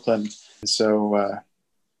in Brooklyn. So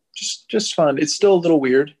just fun. It's still a little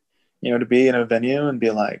weird, to be in a venue and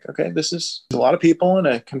be like, okay, this is a lot of people in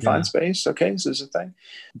a confined space. Okay, so this is a thing.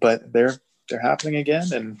 But they're happening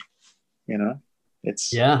again, and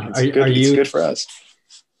it's good for us.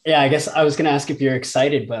 Yeah, I guess I was going to ask if you're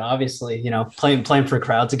excited, but obviously, playing for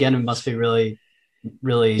crowds again, it must be really,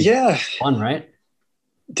 really fun, right?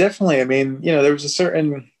 Definitely. I mean, there was a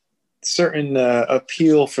certain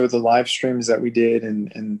appeal for the live streams that we did,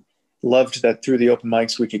 and loved that through the open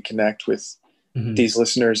mics we could connect with these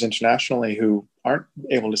listeners internationally who aren't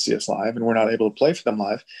able to see us live, and we're not able to play for them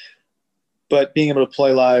live. But being able to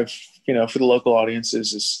play live, for the local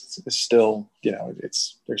audiences is still,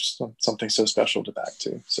 there's something so special to that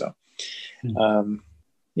too. So,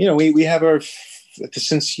 we have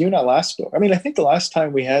since you and I last spoke. I mean, I think the last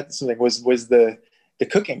time we had something was the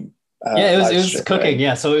cooking. It was cooking. Right?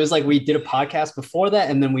 Yeah. So it was like we did a podcast before that,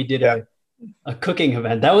 and then we did a cooking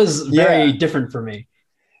event. That was very different for me.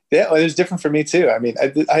 Yeah, well, it was different for me too. I mean,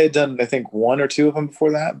 I had done, I think, one or two of them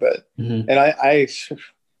before that, but and I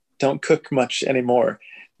don't cook much anymore.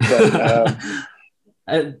 But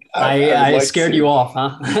I scared you off,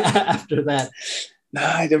 huh? After that. Nah,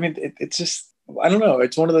 I mean, it's just, I don't know.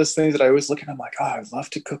 It's one of those things that I always look at. I'm like, I'd love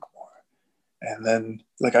to cook more. And then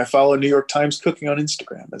like I follow New York Times cooking on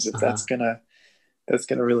Instagram as if that's gonna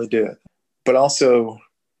really do it. But also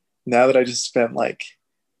now that I just spent like,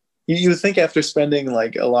 you would think after spending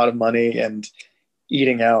like a lot of money and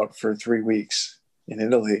eating out for 3 weeks in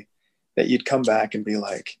Italy that you'd come back and be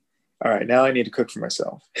like, all right, now I need to cook for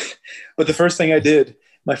myself. But the first thing I did,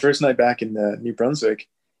 my first night back in New Brunswick,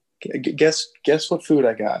 guess what food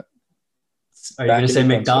I got? Are you going to say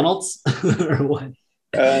McDonald's or what?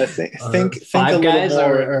 Think Five a Guys little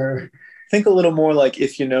more. or think a little more like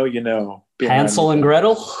If You Know, You Know. Being around Hansel and New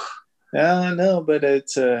Gretel. No, but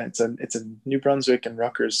it's a New Brunswick and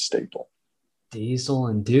Rutgers staple. Diesel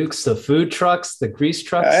and Dukes, the food trucks, the grease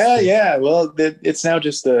trucks. Yeah. Well, it's now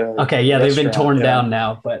just a Okay, yeah, they've been torn down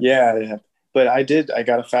now, but yeah. But I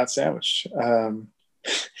got a fat sandwich.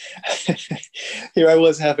 Here I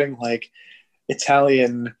was having like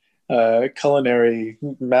Italian culinary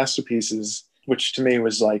masterpieces, which to me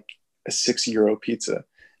was like a €6 pizza.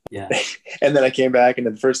 yeah. And then I came back, and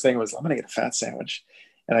the first thing was, I'm gonna get a fat sandwich,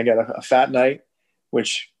 and I got a fat night,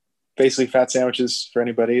 which basically fat sandwiches for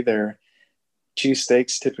anybody, they're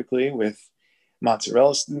cheesesteaks typically with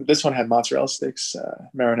mozzarella. This one had mozzarella sticks,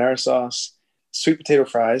 marinara sauce, sweet potato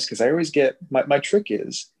fries. Because I always get my trick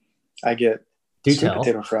is I get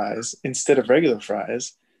potato fries instead of regular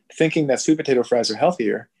fries, thinking that sweet potato fries are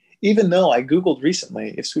healthier. Even though I Googled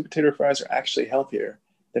recently if sweet potato fries are actually healthier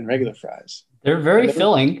than regular fries. They're very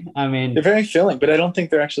filling. I mean, they're very filling, but I don't think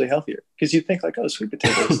they're actually healthier, because you think like, oh, sweet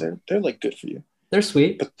potatoes, they're like good for you. They're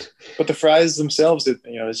sweet, but the fries themselves,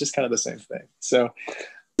 it's just kind of the same thing. So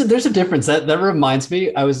there's a difference. That reminds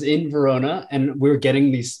me, I was in Verona and we were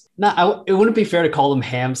getting these. It wouldn't be fair to call them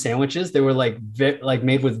ham sandwiches. They were like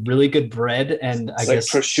made with really good bread and I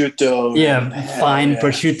guess prosciutto. Fine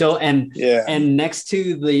prosciutto, and next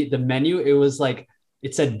to the menu, it was like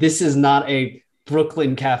it said, "This is not a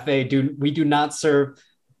Brooklyn cafe. We do not serve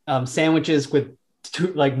sandwiches with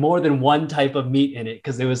more than one type of meat in it,"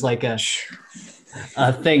 because it was like a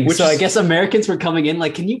thing. So I guess Americans were coming in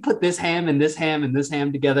like, can you put this ham and this ham and this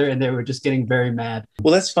ham together? And they were just getting very mad.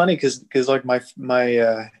 Well, that's funny because like my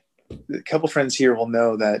couple friends here will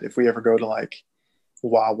know that if we ever go to like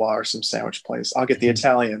Wawa or some sandwich place, I'll get the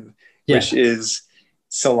Italian, which is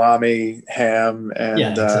salami, ham, and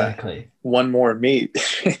exactly. One more meat.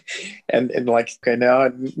 and like, okay,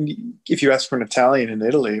 now if you ask for an Italian in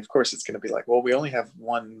Italy, of course it's going to be like, well, we only have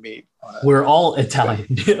one meat. We're all Italian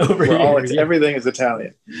over here. Everything is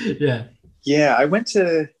Italian. Yeah. I went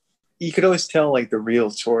to, you could always tell like the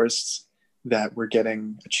real tourists that were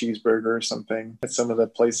getting a cheeseburger or something at some of the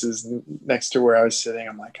places next to where I was sitting.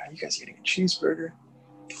 I'm like, are you guys getting a cheeseburger?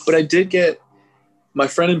 But I did get, my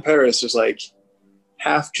friend in Paris was like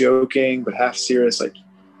half joking, but half serious. Like,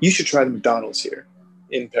 you should try the McDonald's here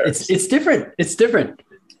in Paris. It's different. It's different.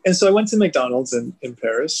 And so I went to McDonald's in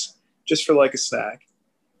Paris just for like a snack.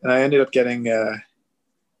 And I ended up getting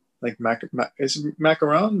like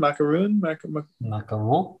macaron.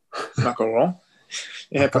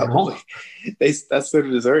 Yeah, probably. That's their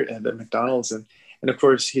dessert at McDonald's. And of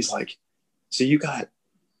course he's like, so you got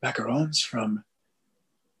macarons from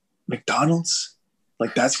McDonald's?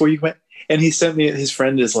 Like, that's where you went? And he sent me, his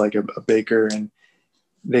friend is like a baker, and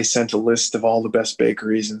they sent a list of all the best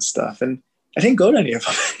bakeries and stuff. And I didn't go to any of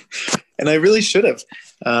them. And I really should have.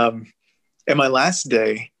 And my last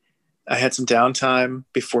day, I had some downtime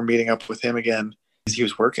before meeting up with him again, because he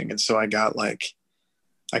was working. And so I got my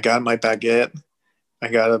baguette. I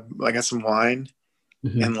got some wine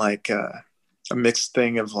and like a mixed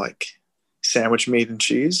thing of like sandwich meat and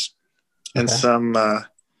cheese and some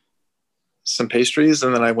pastries.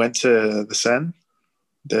 And then I went to the Seine,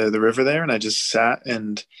 the river there, and I just sat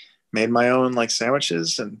and made my own like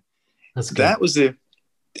sandwiches. And that was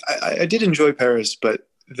I did enjoy Paris, but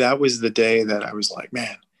that was the day that I was like,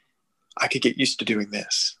 man, I could get used to doing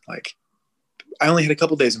this. Like, I only had a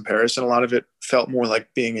couple days in Paris, and a lot of it felt more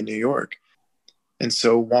like being in New York. And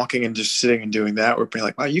so walking and just sitting and doing that, we're being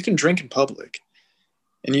like, wow, you can drink in public,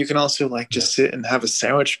 and you can also like just sit and have a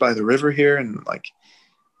sandwich by the river here. And like,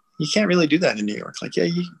 you can't really do that in New York. Like, yeah,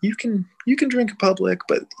 you can drink in public,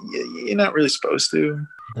 but you're not really supposed to.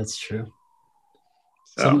 That's true.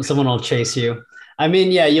 So. Someone will chase you. I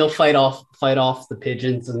mean, yeah, you'll fight off the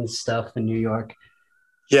pigeons and stuff in New York.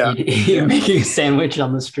 Yeah. Making a sandwich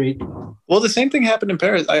on the street. Well, the same thing happened in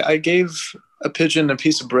Paris. I gave a pigeon a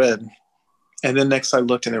piece of bread, and then next I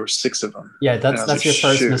looked and there were 6 of them. Yeah, that's like, your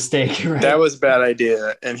first mistake, right? That was a bad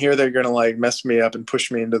idea. And here they're going to like mess me up and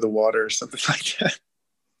push me into the water or something like that.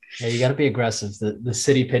 Yeah, you got to be aggressive. The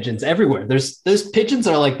city pigeons everywhere. There's pigeons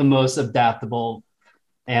are like the most adaptable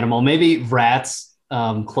animal. Maybe rats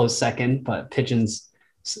close second, but pigeons,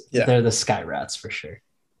 they're the sky rats for sure.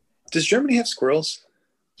 Does Germany have squirrels?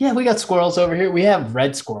 Yeah, we got squirrels over here. We have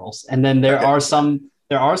red squirrels, and then there are some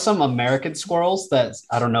American squirrels that,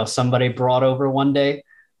 I don't know, somebody brought over one day.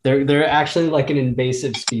 They're actually like an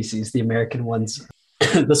invasive species, the American ones.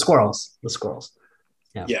 the squirrels.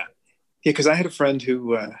 Yeah, because I had a friend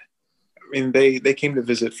who they came to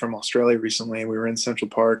visit from Australia recently, and we were in Central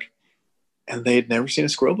Park, and they had never seen a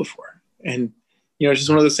squirrel before. And it's just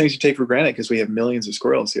one of those things you take for granted because we have millions of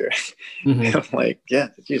squirrels here. Mm-hmm. I'm like, yeah,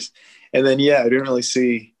 geez. And then, I didn't really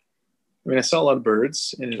see, I saw a lot of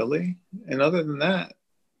birds in Italy. And other than that,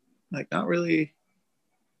 like not really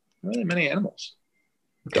many animals.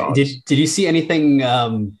 Okay. Dogs. Did you see anything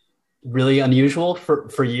really unusual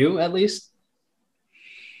for you at least?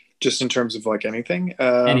 Just in terms of like anything.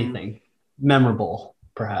 Anything memorable,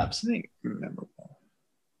 perhaps? I think memorable.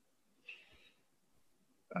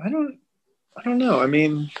 I don't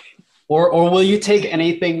know. Or will you take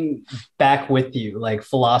anything back with you, like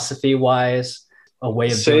philosophy wise, a way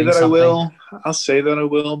of say doing that I something? will. I'll say that I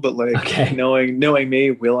will, but like Okay. knowing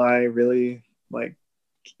me, will I really like?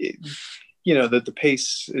 That the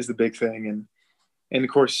pace is the big thing, and of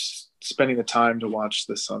course, spending the time to watch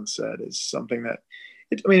the sunset is something that,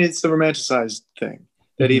 it's the romanticized thing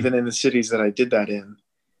that Mm-hmm. even in the cities that I did that in,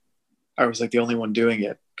 I was like the only one doing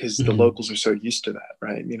it because the Mm-hmm. locals are so used to that,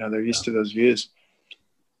 right? They're used to those views.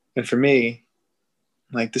 And for me,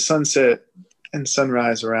 like the sunset and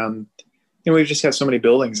sunrise around, we've just got so many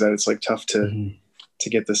buildings that it's like tough to Mm-hmm.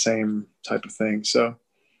 get the same type of thing. So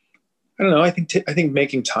I don't know. I think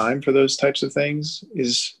making time for those types of things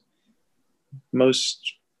is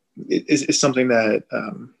something that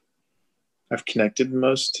I've connected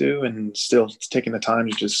most to, and still taking the time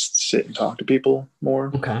to just sit and talk to people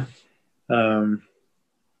more. Okay.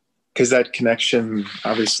 Because that connection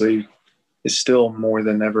obviously is still more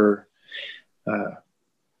than ever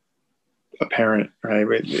apparent, right?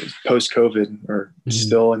 Post COVID, or Mm-hmm.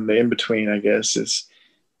 still in the in between, I guess, is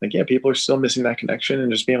like, people are still missing that connection,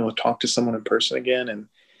 and just being able to talk to someone in person again and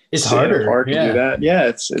It's sit in a harder, park and do yeah. that. Yeah,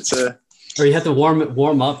 it's a Or you have to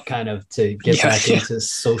warm up kind of to get yeah back into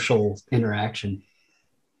social interaction.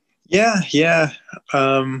 yeah.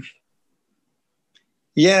 Um,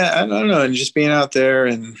 I don't know, and just being out there,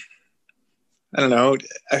 and I don't know.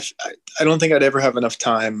 I don't think I'd ever have enough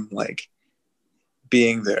time like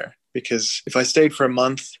being there, because if I stayed for a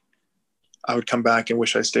month, I would come back and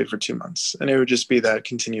wish I stayed for 2 months, and it would just be that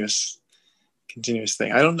continuous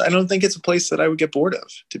thing. I don't think it's a place that I would get bored of,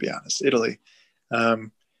 to be honest. Italy,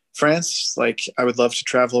 um, France, like I would love to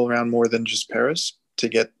travel around more than just Paris to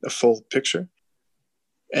get a full picture,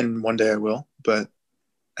 and one day I will. But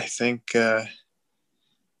I think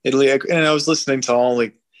Italy, and I was listening to all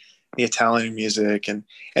like the Italian music, and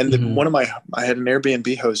Mm-hmm. I had an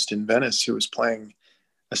Airbnb host in Venice who was playing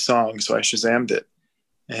a song, so I Shazammed it,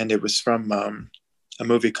 and it was from a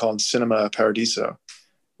movie called Cinema Paradiso,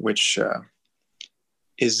 which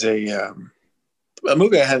is a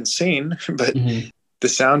movie I hadn't seen, but Mm-hmm. the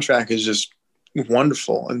soundtrack is just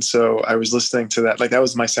wonderful. And so I was listening to that. Like that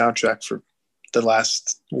was my soundtrack for the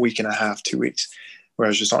last week and a half, 2 weeks, where I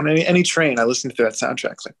was just on any train. I listened to that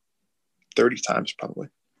soundtrack like 30 times probably.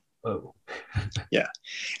 Oh. Yeah.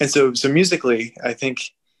 And so musically, I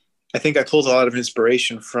think I pulled a lot of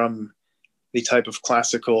inspiration from the type of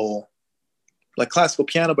classical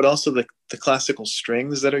piano, but also the classical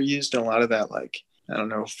strings that are used in a lot of that, like, I don't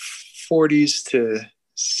know, 40s to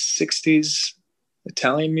 60s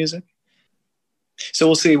Italian music. So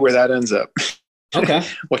we'll see where that ends up, Okay.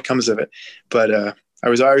 what comes of it. But I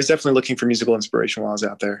was definitely looking for musical inspiration while I was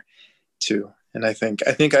out there too. And I think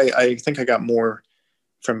I got more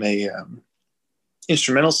from a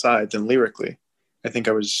instrumental side than lyrically. I think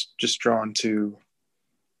I was just drawn to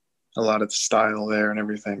a lot of the style there and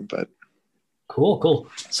everything. But Cool.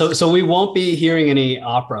 So we won't be hearing any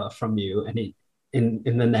opera from you in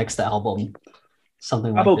the next album,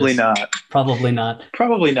 something like probably this. not. Probably not.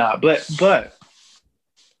 Probably not. But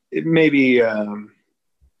it may be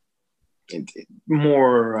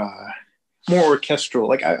more orchestral.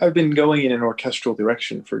 Like I've been going in an orchestral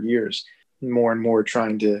direction for years, more and more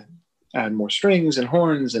trying to add more strings and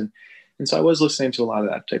horns, and so I was listening to a lot of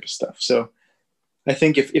that type of stuff. So I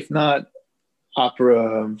think if not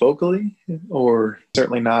opera vocally, or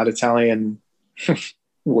certainly not Italian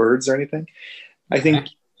words or anything, I Okay. think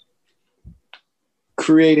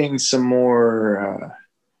creating some more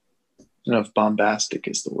I don't know if bombastic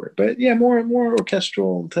is the word, but yeah, more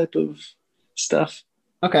orchestral type of stuff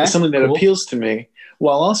Okay. is something that Cool. appeals to me,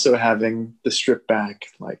 while also having the stripped back.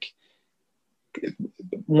 Like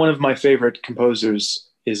one of my favorite composers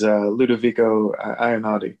is Ludovico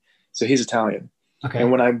Einaudi, so he's Italian. And Okay.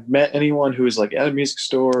 when I met anyone who was like at a music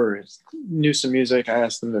store or knew some music, I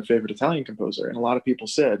asked them their favorite Italian composer, and a lot of people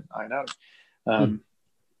said Einaudi. Hmm.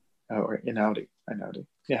 Or Einaudi.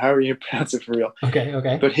 Yeah, however you pronounce it for real.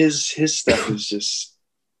 Okay. But his stuff is just,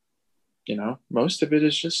 most of it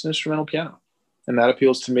is just instrumental piano, and that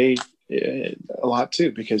appeals to me a lot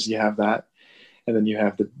too, because you have that, and then you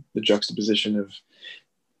have the juxtaposition of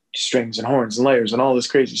strings and horns and layers and all this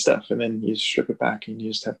crazy stuff, and then you strip it back and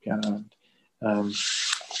you just have piano.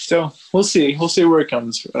 So we'll see where it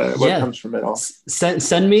comes comes from it all.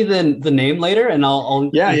 Send me the name later, and I'll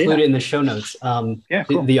include it in the show notes.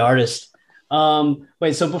 Cool. The artist.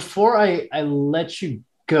 Wait, so before I let you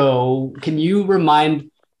go, can you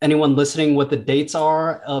remind anyone listening what the dates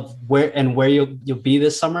are of where you'll be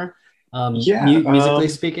this summer? Musically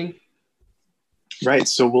speaking. Right.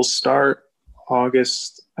 So we'll start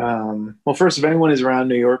August. Well, first, if anyone is around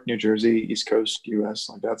New York, New Jersey, East Coast, US,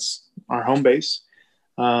 like that's our home base.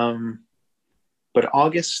 But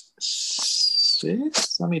August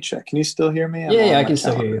 6th, let me check. Can you still hear me? I can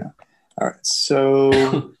still hear you. Now. All right.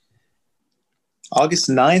 So August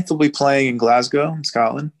 9th, we'll be playing in Glasgow, in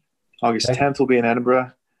Scotland. August 10th will be in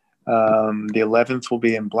Edinburgh. The 11th will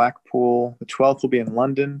be in Blackpool. The 12th will be in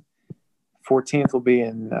London. 14th will be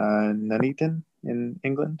in Nuneaton in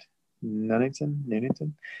England.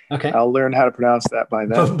 Nuneaton. Okay. I'll learn how to pronounce that by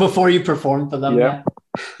then. Before you perform for them. Yeah.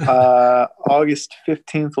 August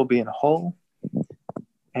 15th will be in Hull.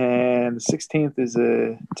 And the 16th is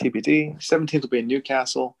a TBD. 17th will be in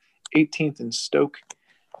Newcastle. 18th in Stoke.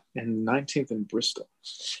 And 19th in Bristol.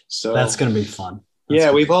 So that's going to be fun. We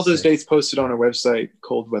have all those dates posted on our website,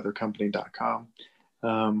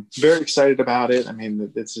 coldweathercompany.com. Very excited about it. I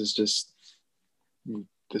mean, this is going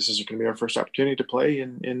to be our first opportunity to play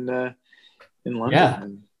in London. Yeah.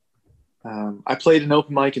 And, I played an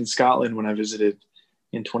open mic in Scotland when I visited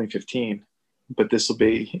in 2015, but this will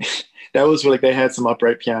be, that was like they had some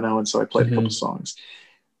upright piano, and so I played a couple songs.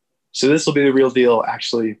 So this will be the real deal,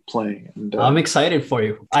 actually playing. And, I'm excited for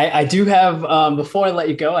you. I do have, before I let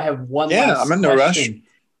you go, I have one last I'm in no rush.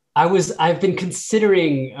 I've been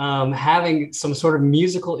considering having some sort of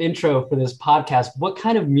musical intro for this podcast. What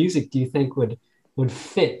kind of music do you think would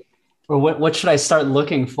fit, or what should I start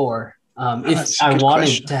looking for if I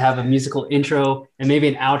wanted to have a musical intro and maybe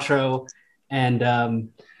an outro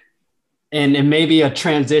and maybe a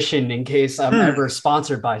transition in case I'm ever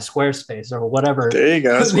sponsored by Squarespace or whatever. There you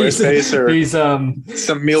go, Squarespace or these some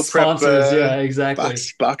meal prep exactly.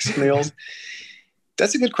 box meals.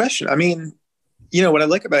 That's a good question. I mean, what I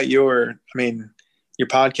like about your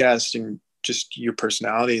podcast and just your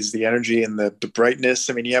personality is the energy and the brightness.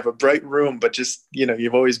 I mean, you have a bright room, but just,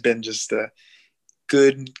 you've always been just a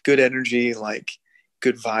good energy, like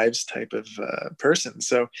good vibes type of person.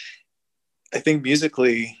 So I think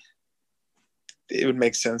musically it would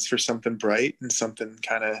make sense for something bright and something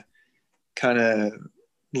kind of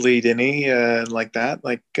lead in-y like that.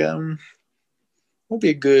 Like, will be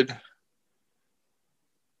a good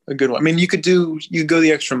one. I mean, you go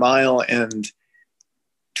the extra mile and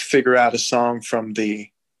figure out a song from the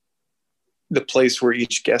place where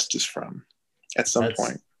each guest is from at some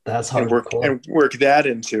point. That's hard and work that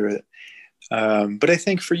into it. But I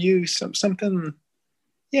think for you, something,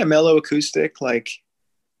 mellow acoustic, like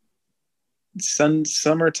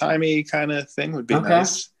summertimey kind of thing would be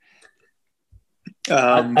nice.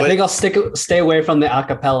 I think I'll stay away from the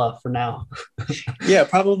acapella for now. Yeah,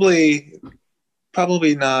 probably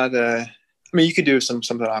not. I mean, you could do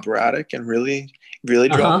something operatic and really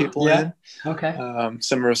draw people in. Okay.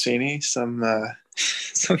 Some Rossini, some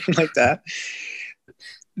something like that.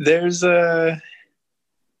 There's I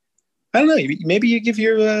don't know. Maybe you give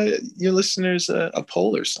your listeners a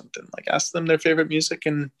poll or something. Like ask them their favorite music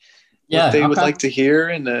and what they would like to hear,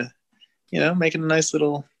 and making a nice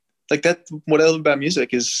little like that. What I love about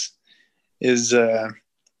music is the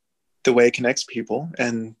way it connects people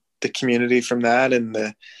and the community from that, and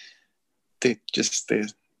the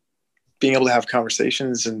being able to have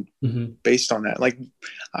conversations and based on that. Like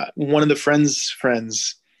one of the friends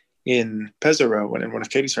in Pesaro, and one of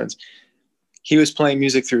Katie's friends, he was playing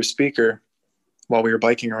music through a speaker while we were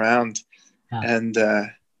biking around. Yeah. And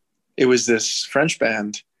it was this French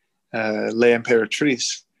band, Les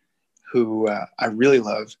Impératrices, who I really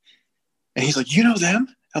love. And he's like, you know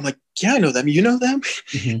them? I'm like, yeah, I know them. You know them?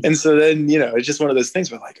 And so then, it's just one of those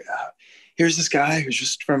things where like, here's this guy who's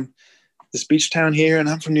just from this beach town here, and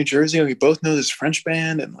I'm from New Jersey, and we both know this French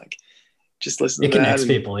band, and like, just listen to that. It connects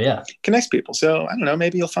people, yeah. Connects people. So I don't know,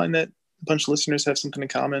 maybe you'll find that a bunch of listeners have something in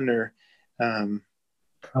common, or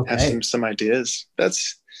have some ideas.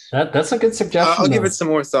 That's a good suggestion. I'll give it some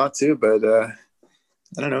more thought too, but I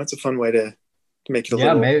don't know. It's a fun way to make it a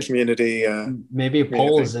little community. Maybe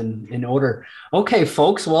polls in order. Okay,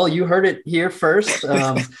 folks. Well, you heard it here first.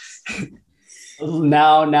 Now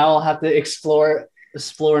I'll have to explore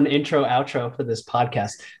an intro outro for this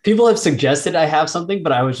podcast. People have suggested I have something,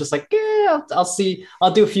 but I was just like, I'll see.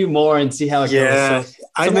 I'll do a few more and see how it goes.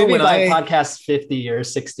 So maybe by podcast 50 or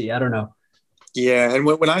 60, I don't know. Yeah, and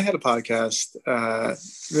when I had a podcast,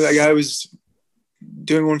 like I was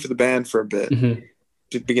doing one for the band for a bit, Mm-hmm.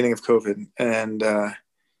 the beginning of COVID, and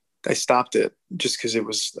I stopped it just because it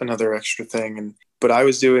was another extra thing. And but I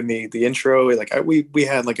was doing the intro, like we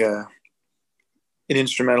had like an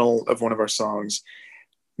instrumental of one of our songs,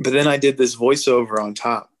 but then I did this voiceover on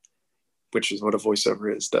top, which is what a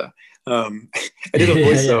voiceover is. I did a Yeah.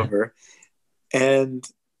 voiceover, and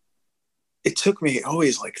it took me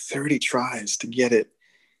always like 30 tries to get it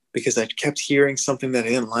because I kept hearing something that I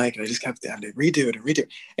didn't like, and I just kept having to redo it and redo it.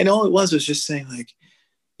 And all it was just saying like,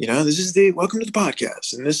 this is the welcome to the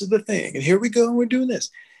podcast, and this is the thing, and here we go, and we're doing this.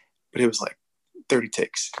 But it was like 30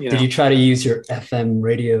 takes. Did you try to use your FM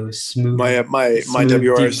radio smooth, My deep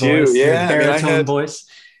WRSU, voice, your yeah. I mean, baritone voice?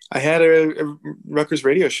 I had a Rutgers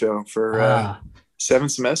radio show for Ah, 7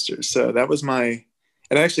 semesters, so that was my.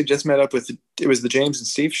 And I actually just met up with it was the James and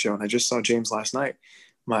Steve show, and I just saw James last night.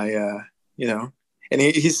 My and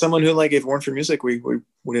he's someone who, like, if it weren't for music, we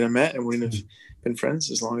wouldn't have met and wouldn't have been friends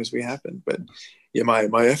as long as we have been. But yeah, my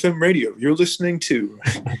FM radio, you're listening to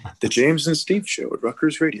the James and Steve show at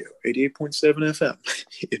Rutgers Radio 88.7 FM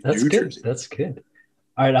in that's New good. Jersey. That's good.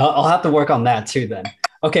 All right, I'll have to work on that too then.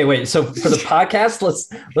 Okay, wait. So for the podcast,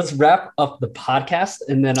 let's wrap up the podcast,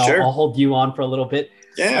 and then Sure. I'll hold you on for a little bit.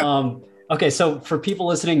 Yeah. Okay, so for people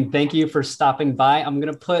listening, thank you for stopping by. I'm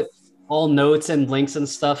gonna put all notes and links and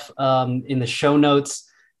stuff in the show notes.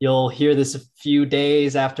 You'll hear this a few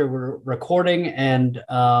days after we're recording, and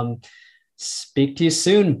speak to you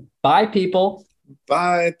soon. Bye, people.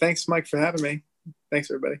 Bye. Thanks, Mike, for having me. Thanks,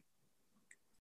 everybody.